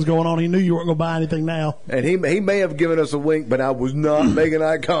saw what was going on. He knew you weren't going to buy anything now. and he may have given us a wink, but I was not making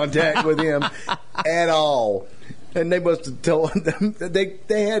eye contact with him at all. And they must have told them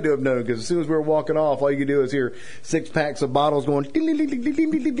they had to have known because as soon as we were walking off, all you could do is hear 6 packs of bottles going.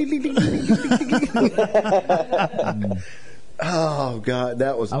 Oh God,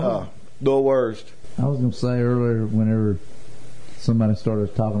 that was the worst. I was going to say earlier, whenever somebody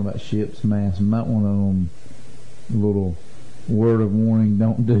started talking about ships, mass, might want to little word of warning: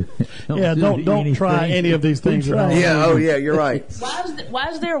 don't do it. Don't try any of these things at all. Yeah, oh yeah, you're right. Why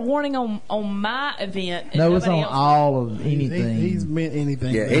is there a warning on my event? And No, it's on nobody else? all of anything. He's meant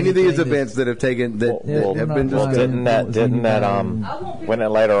anything. Yeah, any of these events that have taken that Well, have been well, discussed. didn't that when it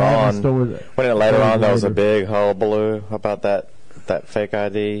later on there was a big hullabaloo about that fake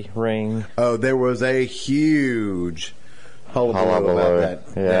ID ring? Oh, there was a huge hullabaloo about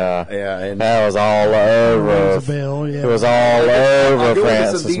that. Yeah, and that was all over. Rings a bell, yeah. It was all I'll over go into some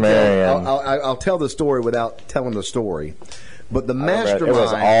Francis detail. Marion. I'll tell the story without telling the story. But the It mastermind,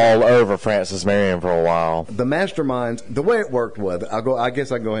 was all over Francis Marion for a while. the masterminds, the way it worked was, I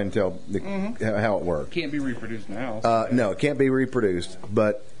guess I can go ahead and tell how it worked. Can't be reproduced now. No, it can't be reproduced.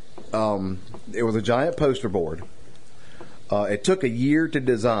 But it was a giant poster board. It took a year to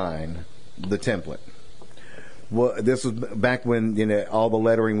design the template. Well, this was back when all the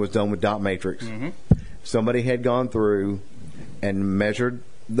lettering was done with dot matrix. Somebody had gone through and measured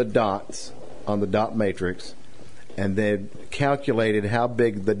the dots on the dot matrix, and then calculated how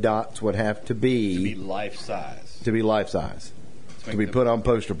big the dots would have to be life size. to be put on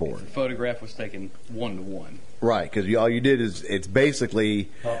poster board. The photograph was taken 1-to-1. Right, because all you did is it's basically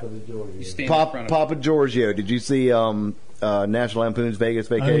You stand in front of Papa Giorgio. Did you see National Lampoon's Vegas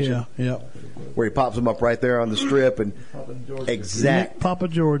Vacation? Oh, yeah. Where he pops them up right there on the strip and Nick Papa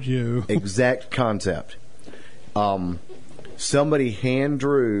Giorgio. exact concept. Somebody hand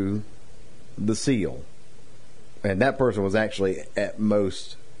drew the seal, and that person was actually at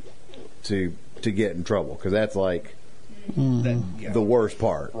most to get in trouble, because that's like the worst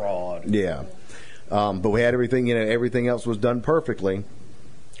part. fraud. Yeah. But we had everything, everything else was done perfectly.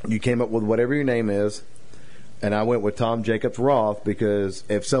 You came up with whatever your name is, and I went with Tom Jacobs Roth, because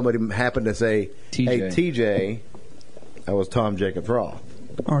if somebody happened to say, hey, TJ, that was Tom Jacobs Roth.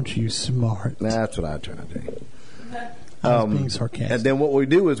 Aren't you smart? That's what I try to do. I was being sarcastic. And then what we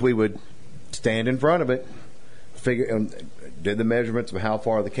do is we would stand in front of it, did the measurements of how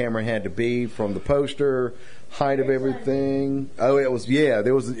far the camera had to be from the poster, height of everything. Oh,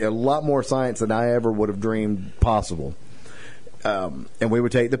 there was a lot more science than I ever would have dreamed possible. And we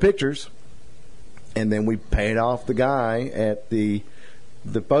would take the pictures, and then we paid off the guy at the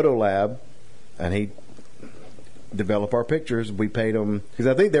photo lab, and he developed our pictures. We paid him, because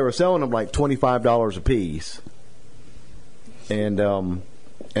I think they were selling them like $25 a piece. And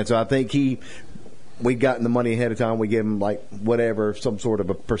so I think we gotten the money ahead of time. We give him like whatever, some sort of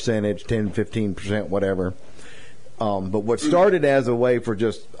a percentage, 10, 15%, whatever. But what started as a way for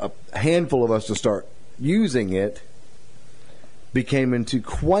just a handful of us to start using it became into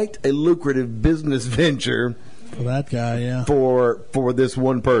quite a lucrative business venture For that guy, yeah. for this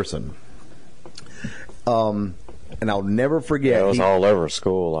one person. And I'll never forget. It was all over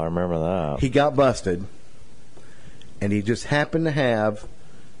school. I remember that. He got busted, and he just happened to have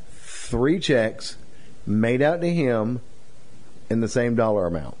 3 checks made out to him in the same dollar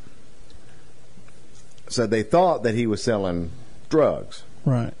amount. So they thought that he was selling drugs.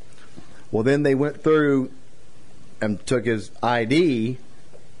 Right. Well, then they went through and took his ID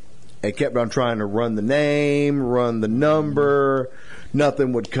and kept on trying to run the name, run the number.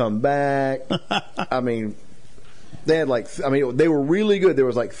 Nothing would come back. I mean, they had they were really good. There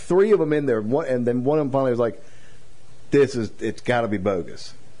was like 3 of them in there, and then one of them finally was like, it's got to be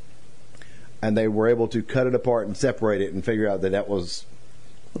bogus. And they were able to cut it apart and separate it and figure out that was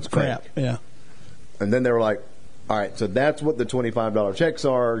crap. fake. Yeah. And then they were like, all right, so that's what the $25 checks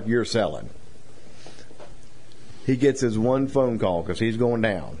are you're selling. He gets his one phone call because he's going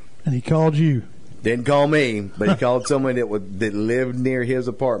down. And he called you. Didn't call me, but he called someone that lived near his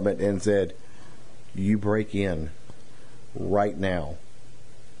apartment and said, you break in right now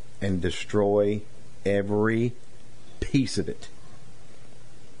and destroy every piece of it.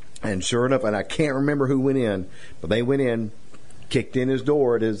 And sure enough, and I can't remember who went in, but they went in, kicked in his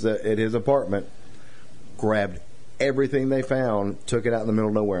door at his apartment, grabbed everything they found, took it out in the middle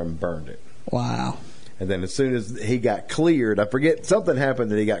of nowhere, and burned it. Wow. And then as soon as he got cleared, I forget, something happened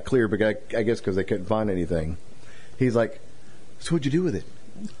that he got cleared, because I guess because they couldn't find anything. He's like, so what'd you do with it?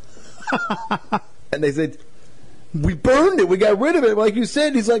 And they said, we burned it. We got rid of it. Like you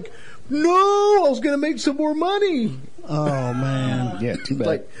said. He's like, no, I was going to make some more money. Oh, man. Yeah, too bad.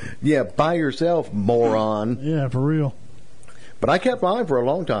 Like, yeah, by yourself, moron. Yeah, for real. But I kept mine for a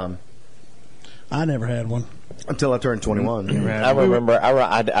long time. I never had one. Until I turned 21. I remember,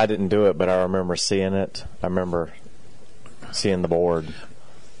 I didn't do it, but I remember seeing it. I remember seeing the board.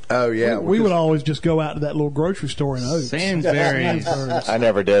 Oh, yeah. We would always just go out to that little grocery store in Oaks. Sainsbury's. I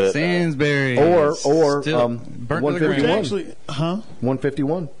never did it. Sainsbury's. Or Still burnt to the 151. ground. Actually,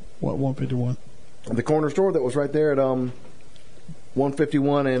 151. What, 151? The corner store that was right there at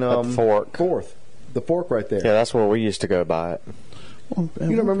 151 and At the Fork. 4th. The Fork right there. Yeah, that's where we used to go buy it. You don't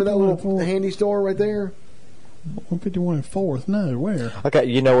remember that little handy store right there? 151 and 4th? No, where? Okay,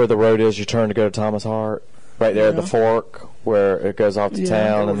 you know where the road is? You turn to go to Thomas Hart, right there at the Fork, where it goes off to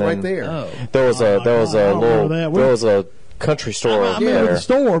town, It was and then right there. Oh. there was a I don't remember that. there was a country store I mean, there. with the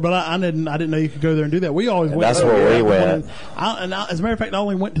store, but I didn't know you could go there and do that. We always went. That's there. where we went. As a matter of fact, I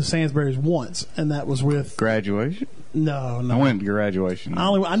only went to Sainsbury's once, and that was with Graduation? no. I went to graduation.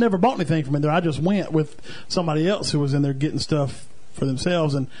 I never bought anything from in there. I just went with somebody else who was in there getting stuff for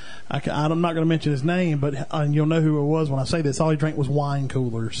themselves, and I'm not going to mention his name, but you'll know who it was when I say this. All he drank was wine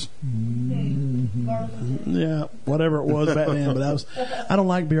coolers. Mm-hmm. Yeah, whatever it was back then. But I don't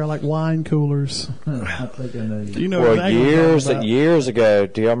like beer. I like wine coolers. I think I know. You know, Well, exactly what I'm talking about. years ago,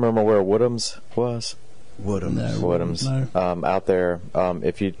 do y'all remember where Woodham's was? Woodham. No. Woodham's. No. Out there,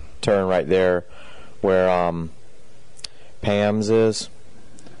 if you turn right there where Pam's is,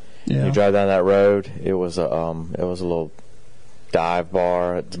 Yeah. you drive down that road, it was a little dive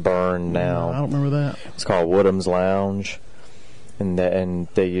bar. It's burned I now. don't remember that. It's called Woodham's Lounge, and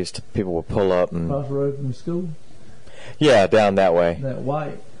they used to, people would pull up and Across the road from the school. yeah, down that way. That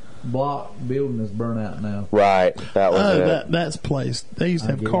white block building is burnt out now. Right, that was it. That's place. They used to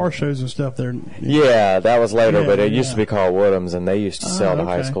I have get car it. shows and stuff there. Yeah, that was later, Yeah, but it used to yeah. be called Woodham's, and they used to sell to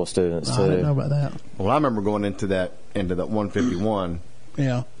high okay. school students I didn't know too. about that. Well, I remember going into that 151,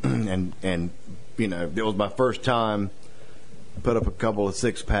 Yeah. and you know, it was my first time. Put up a couple of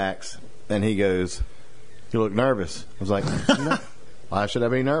 6-packs, and he goes, "You look nervous." I was like, "No, why should I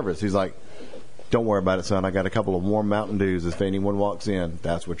be nervous?" He's like, "Don't worry about it, son. I got a couple of warm Mountain Dews. If anyone walks in,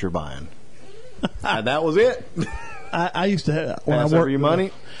 that's what you're buying." And that was it. I used to have, when I Pass worked over your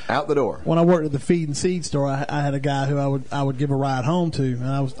money, out the door. When I worked at the feed and seed store, I had a guy who I would give a ride home to, and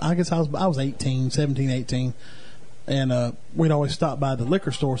I was 17, 18, and we'd always stop by the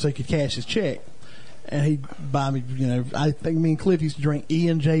liquor store so he could cash his check. And he'd buy me, you know, I think me and Cliff used to drink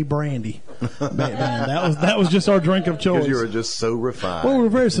E&J brandy back then. That was just our drink of choice. Because you were just so refined. Well, we were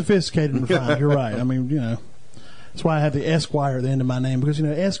very sophisticated and refined. You're right. I mean, you know, that's why I have the Esquire at the end of my name, because, you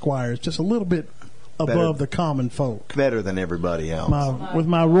know, Esquire is just a little bit above the common folk. Better than everybody else. With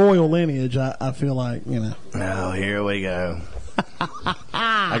my royal lineage, I feel like, you know. Oh, here we go.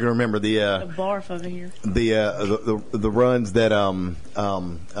 I can remember The barf over here. the runs that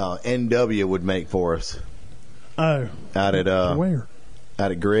NW would make for us Oh, out at where?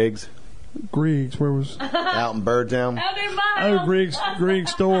 out at Griggs Griggs, where was? out in Birdtown. Out in my Oh, house.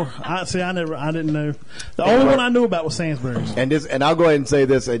 Griggs store. I didn't know. The only one I knew about was Sainsbury's. And I'll go ahead and say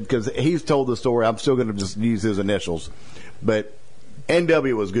this because he's told the story. I'm still going to just use his initials, but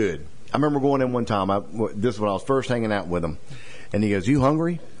NW was good. I remember going in one time. This is when I was first hanging out with him, and he goes, "You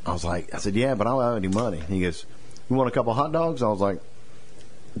hungry?" I said, "Yeah, but I don't have any money." He goes, "You want a couple of hot dogs?" I was like,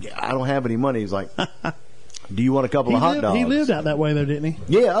 "Yeah, I don't have any money." He's like, "Do you want a couple of hot dogs?" He lived out that way though, didn't he?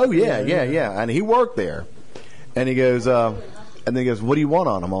 Yeah. Oh, yeah. And he worked there. And he goes, and then he goes, "What do you want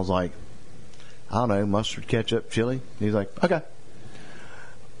on them?" I was like, "I don't know, mustard, ketchup, chili." And he's like, "Okay."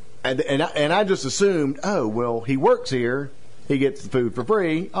 And I just assumed, oh, well, he works here. He gets the food for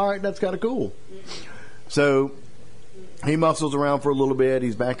free. All right, that's kind of cool. So he muscles around for a little bit.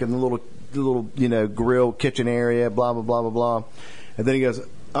 He's back in the little grill kitchen area, blah, blah, blah, blah, blah. And then he goes,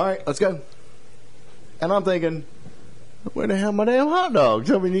 "All right, let's go." And I'm thinking, where the hell are my damn hot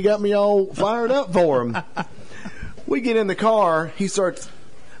dogs? I mean, you got me all fired up for him. We get in the car. He starts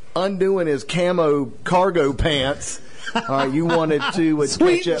undoing his camo cargo pants. All right, you wanted to with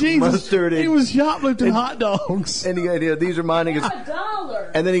Sweet ketchup, Jesus! mustard, He was shoplifting hot dogs. and he goes, "These are mine." He goes,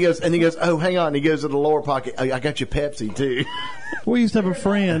 $1. and then he goes, "Oh, hang on." And he goes to the lower pocket. "I got you Pepsi too." We used to have a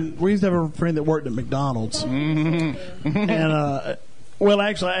friend. That worked at McDonald's, and well,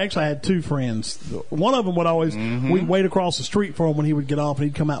 actually, I had two friends. One of them would always we'd wait across the street for him when he would get off, and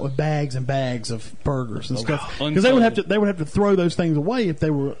he'd come out with bags and bags of burgers and stuff because they would have to throw those things away if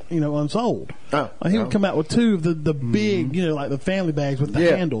they were unsold. Oh, He would come out with two of the big like the family bags with the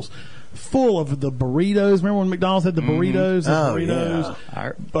Yeah. handles. Full of the burritos. Remember when McDonald's had the burritos? The Oh,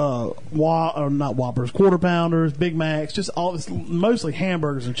 burritos, not Whoppers, Quarter Pounders, Big Macs, just all this, mostly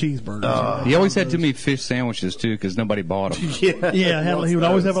hamburgers and cheeseburgers. He always had too many fish sandwiches too because nobody bought them. He would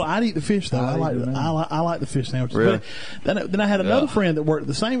always have. I'd eat the fish though. I like the fish sandwiches. Really? But then I had another friend that worked at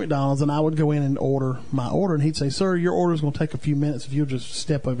the same McDonald's, and I would go in and order my order, and he'd say, "Sir, your order's going to take a few minutes. If you'll just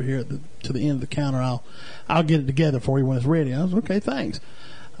step over here to the end of the counter, I'll get it together for you when it's ready." I was okay, thanks.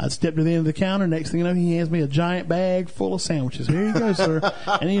 I'd step to the end of the counter. Next thing you know, he hands me a giant bag full of sandwiches. "Here you go, sir."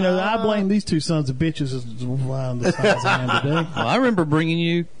 And I blame these two sons of bitches as why I'm the size I am today. Well, I remember bringing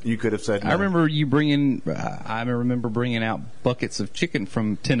you. You could have said no. I remember you bringing. I remember bringing out buckets of chicken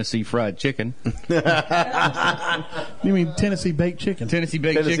from Tennessee Fried Chicken. You mean Tennessee baked chicken? Tennessee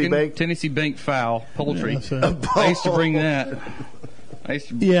baked Tennessee chicken. baked? Tennessee baked fowl poultry. Yeah, I used to bring that. I used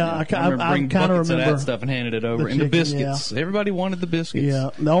to, Yeah, I I bring kinda buckets of remember that stuff and handed it over. the And the chicken, biscuits. Everybody wanted the biscuits. Yeah,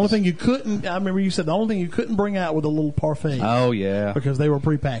 the only thing you couldn't, I remember you said the only thing you couldn't bring out were the little parfaits Oh yeah, because they were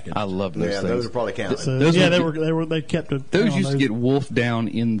prepackaged. I love those Yeah, things. those are probably counted. So, those yeah, would they kept it. Those used to get wolfed down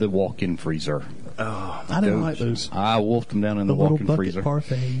in the walk-in freezer. I didn't like those. I wolfed them down in The the little walk-in bucket freezer.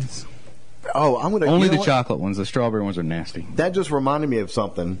 parfaits. Oh, I'm gonna Only you know the what? chocolate ones. The strawberry ones are nasty. That just reminded me of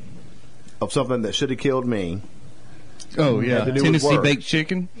something that should have killed me. Oh yeah, Had to do with Tennessee work. baked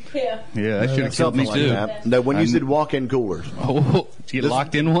chicken. Yeah. Yeah, that should have killed Something me like too. that. No, when you I'm- said walk-in coolers. Oh, to get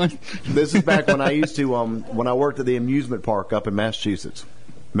locked in one. This is back when I used to when I worked at the amusement park up in Massachusetts,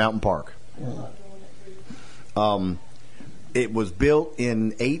 Mountain Park. It was built in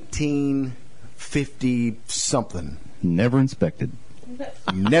 1850 something. Never inspected.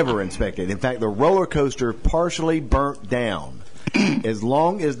 Never inspected. In fact, the roller coaster partially burnt down. As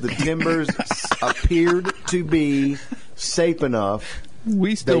long as the timbers appeared to be safe enough,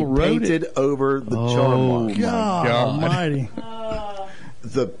 We they still rode painted it. over the charm mark. God, God. Almighty!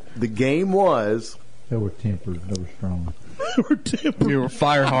 The game was They were tempered. They were strong. We were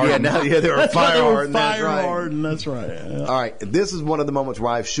fire hard. they were fire hard. That's Fire right. hard, and that's right. Yeah. All right, this is one of the moments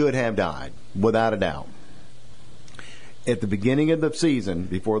where I should have died, without a doubt. At the beginning of the season,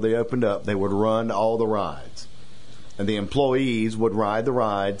 before they opened up, they would run all the rides. And the employees would ride the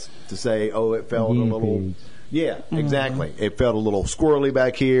rides to say, oh, it felt a Guinea little... pigs. Yeah, exactly. It felt a little squirrely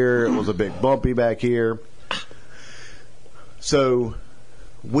back here. It was a bit bumpy back here. So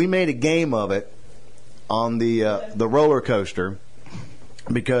we made a game of it on the roller coaster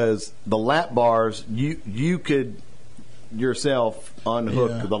because the lap bars, you could yourself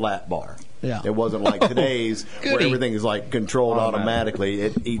unhook Yeah. the lap bar. Yeah. It wasn't like today's where goody. everything is like controlled automatically.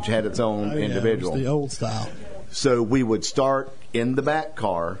 It each had its own Oh, yeah, individual. it was the old style. So we would start in the back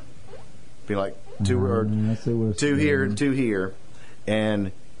car, be like two here and two here,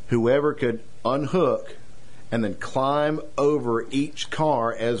 and whoever could unhook and then climb over each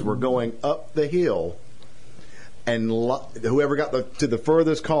car as we're going up the hill, and whoever got to the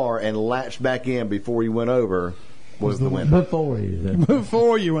furthest car and latched back in before you went over was the winner. Before you.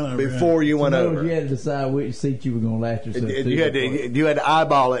 Before you went over. Before you went over. You had to decide which seat you were going to latch yourself to. You had to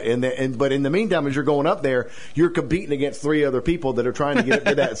eyeball it, but in the meantime, as you're going up there, you're competing against three other people that are trying to get up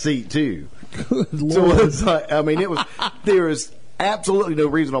to that seat too. Good So Lord. it's like, I mean, there is absolutely no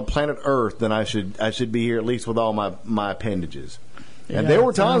reason on planet Earth that I should be here at least with all my appendages. And Yeah, there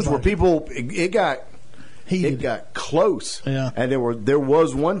were it sounds times where like people it got Heated. close. Yeah. And there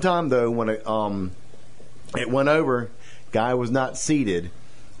was one time though when it went over, guy was not seated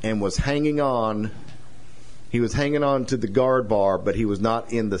and was hanging on. He was hanging on to the guard bar, but he was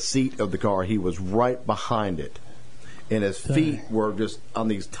not in the seat of the car. He was right behind it. And his feet were just on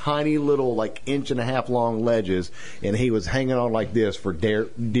these tiny little, like, 1.5-inch long ledges, and he was hanging on like this for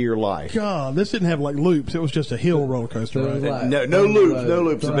dear life. God, this didn't have like loops. It was just a hill roller coaster, So it was right? like No loops, Thunder no Road,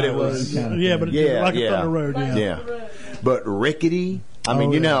 loops, but it Thunder was- Road kind of Yeah, thing. but Yeah, like yeah. a Thunder Road. Yeah. Yeah. But rickety, I mean,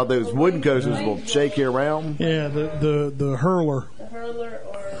 Oh, you know yeah. how those wooden coasters will shake you around? Yeah, the hurler. The hurler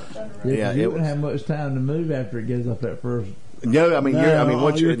or Thunder Yeah, Road. Yeah, you it wouldn't was- have much time to move after it gets off that first. No, I mean,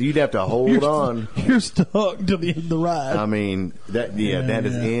 you'd have to hold you're, on. You're stuck to the end of the ride. I mean, that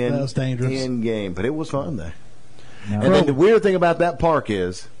is that was dangerous. in game, but it was fun though. Now, And then the weird thing about that park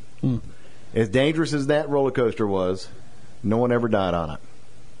is, Hmm. as dangerous as that roller coaster was, no one ever died on it.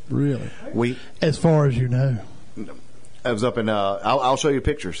 Really? As far as you know. I was up in. I'll show you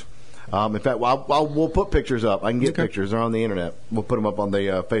pictures. In fact, we'll put pictures up. I can get pictures. They're on the internet. We'll put them up on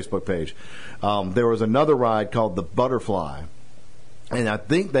the Facebook page. There was another ride called the Butterfly, and I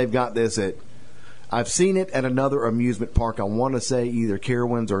think they've got this at. I've seen it at another amusement park. I want to say either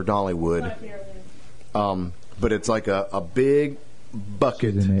Carowinds or Dollywood. But it's like a big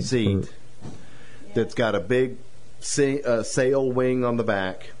bucket She's an seat expert. that's got a big sail wing on the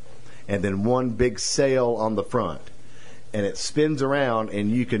back, and then one big sail on the front. And it spins around, and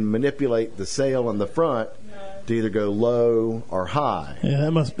you can manipulate the sail on the front to either go low or high. Yeah,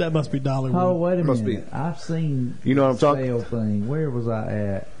 that must be Dollywood. Oh, wait a Must minute. I've seen You know what I'm talking- sale thing. Where was I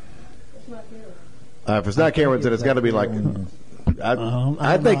at? If it's not Cameron's, then it's got to be like.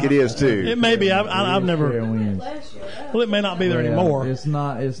 I think it is too. It may be. I've never. Carowinds. Last year, that Well, it may not be there Well, anymore. It's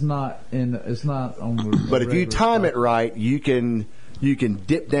not on the. But if you regular time spot. it right, you can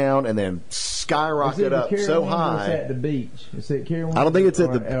dip down and then skyrocket Is it up the so Carowinds or high. It's at the beach. Is it Carowinds? I don't think it's at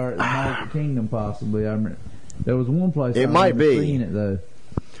or, the- or at Magic Kingdom possibly. I remember, there was one place It I might remember be. seeing it though.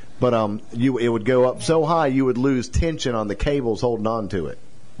 But it would go up so high you would lose tension on the cables holding on to it,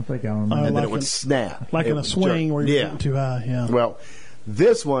 I think I remember. and then like it would in- snap. Like It in a would swing jerk. where you're Yeah. getting too high. Yeah. Well,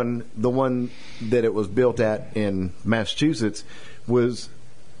 this one, the one that it was built at in Massachusetts, was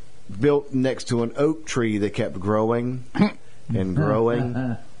built next to an oak tree that kept growing and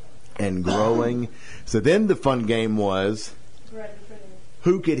growing and growing. So then the fun game was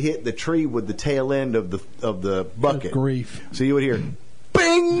who could hit the tree with the tail end of the bucket. Good grief. So you would hear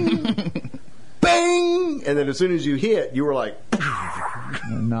bing, bing, and then as soon as you hit, you were like,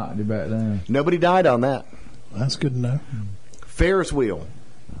 Knocked it back down. nobody died on that. That's good to know. Ferris wheel.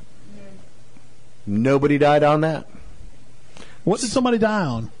 Nobody died on that. What did somebody die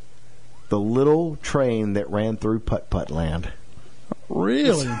on? The little train that ran through Putt-Putt Land.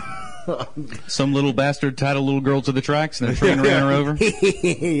 Really? Some little bastard tied a little girl to the tracks and the train ran her over.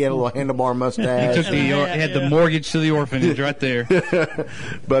 He had a little handlebar mustache. Took had the mortgage to the orphanage right there.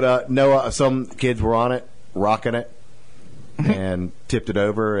 But no, some kids were on it, rocking it, and tipped it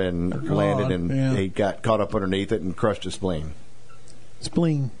over and landed, and he got caught up underneath it and crushed his spleen.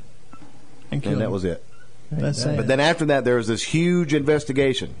 Spleen. And And that was it. That's sad. But then after that, there was this huge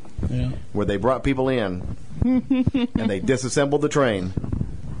investigation Yeah. where they brought people in and they disassembled the train,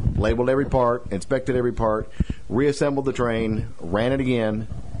 labeled every part, inspected every part, reassembled the train, ran it again,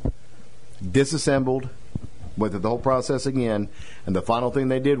 disassembled, went through the whole process again, and the final thing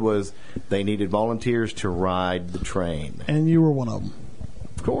they did was they needed volunteers to ride the train. And you were one of them.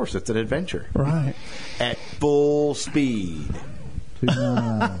 Of course, it's an adventure. Right. At full speed. 2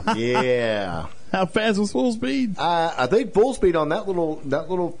 miles. Yeah. How fast was full speed? I think full speed on that little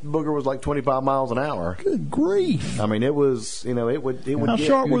booger was like 25 miles an hour. Good grief. I mean, it was, it would How get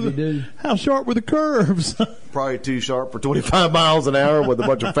sharp were Good you the do. How sharp were the curves? probably too sharp for 25 miles an hour with a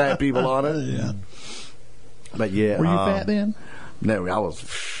bunch of fat people on it. Yeah. But yeah, Were you fat then? No, I was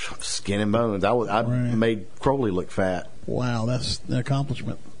skin and bones. I Right. made Crowley look fat. Wow, that's an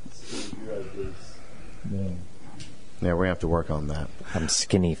accomplishment. Yeah. Yeah, we're gonna have to work on that. I'm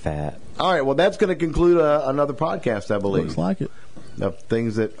skinny fat. All right, well, that's going to conclude another podcast, I believe. Looks like it. Of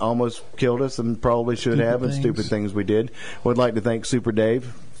things that almost killed us and probably should Stupid have, and things. stupid things we did. Would like to thank Super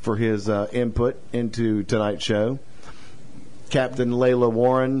Dave for his input into tonight's show. Captain Layla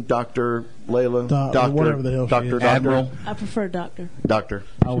Warren, Dr. Layla, Doctor, whatever the hell she Doctor, is. Admiral. I prefer doctor. Doctor.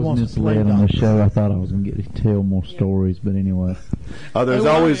 I wants was to play misled on the doctor. show. I thought I was going to get to tell more stories, but anyway. There's Oh,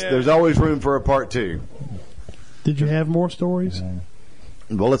 always yeah. there's always room for a part 2. Did you have more stories?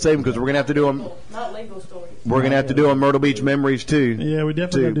 Well, let's save them because we're gonna have to do them. Not legal stories. We're gonna have to do them Myrtle Beach memories too. Yeah, we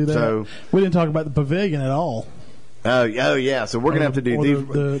definitely gonna do that. So- we didn't talk about the pavilion at all. Oh yeah. So we're gonna have to do Or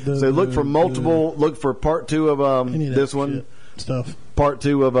these. the- so look for the- multiple. Look for part 2 of Any of this that one. shit stuff. Part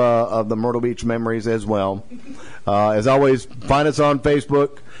 2 of the Myrtle Beach memories as well. As always, find us on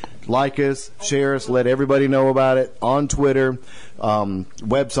Facebook, like us, share us, let everybody know about it on Twitter.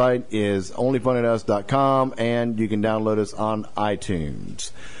 Website is onlyfunnyus.com, and you can download us on iTunes.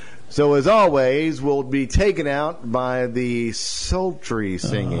 So as always, we'll be taken out by the sultry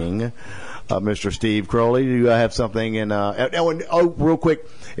singing of Mr. Steve Crowley. Do you have something? Real quick,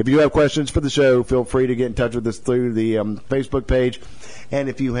 if you have questions for the show, feel free to get in touch with us through the Facebook page. And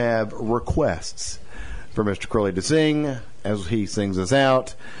if you have requests for Mr. Crowley to sing as he sings us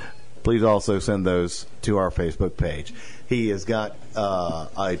out, please also send those to our Facebook page. He has got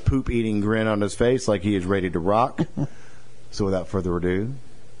a poop-eating grin on his face like he is ready to rock. So without further ado,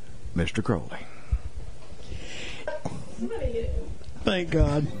 Mr. Crowley. Thank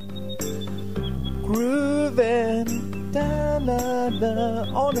God. Grooving da na na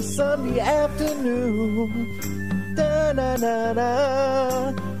on a Sunday afternoon. Da na na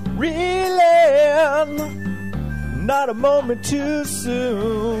na, reeling, not a moment too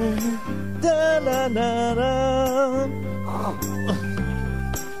soon. Da na na na.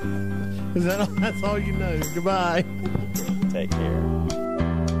 Is that all? That's all you know. Goodbye. Take care.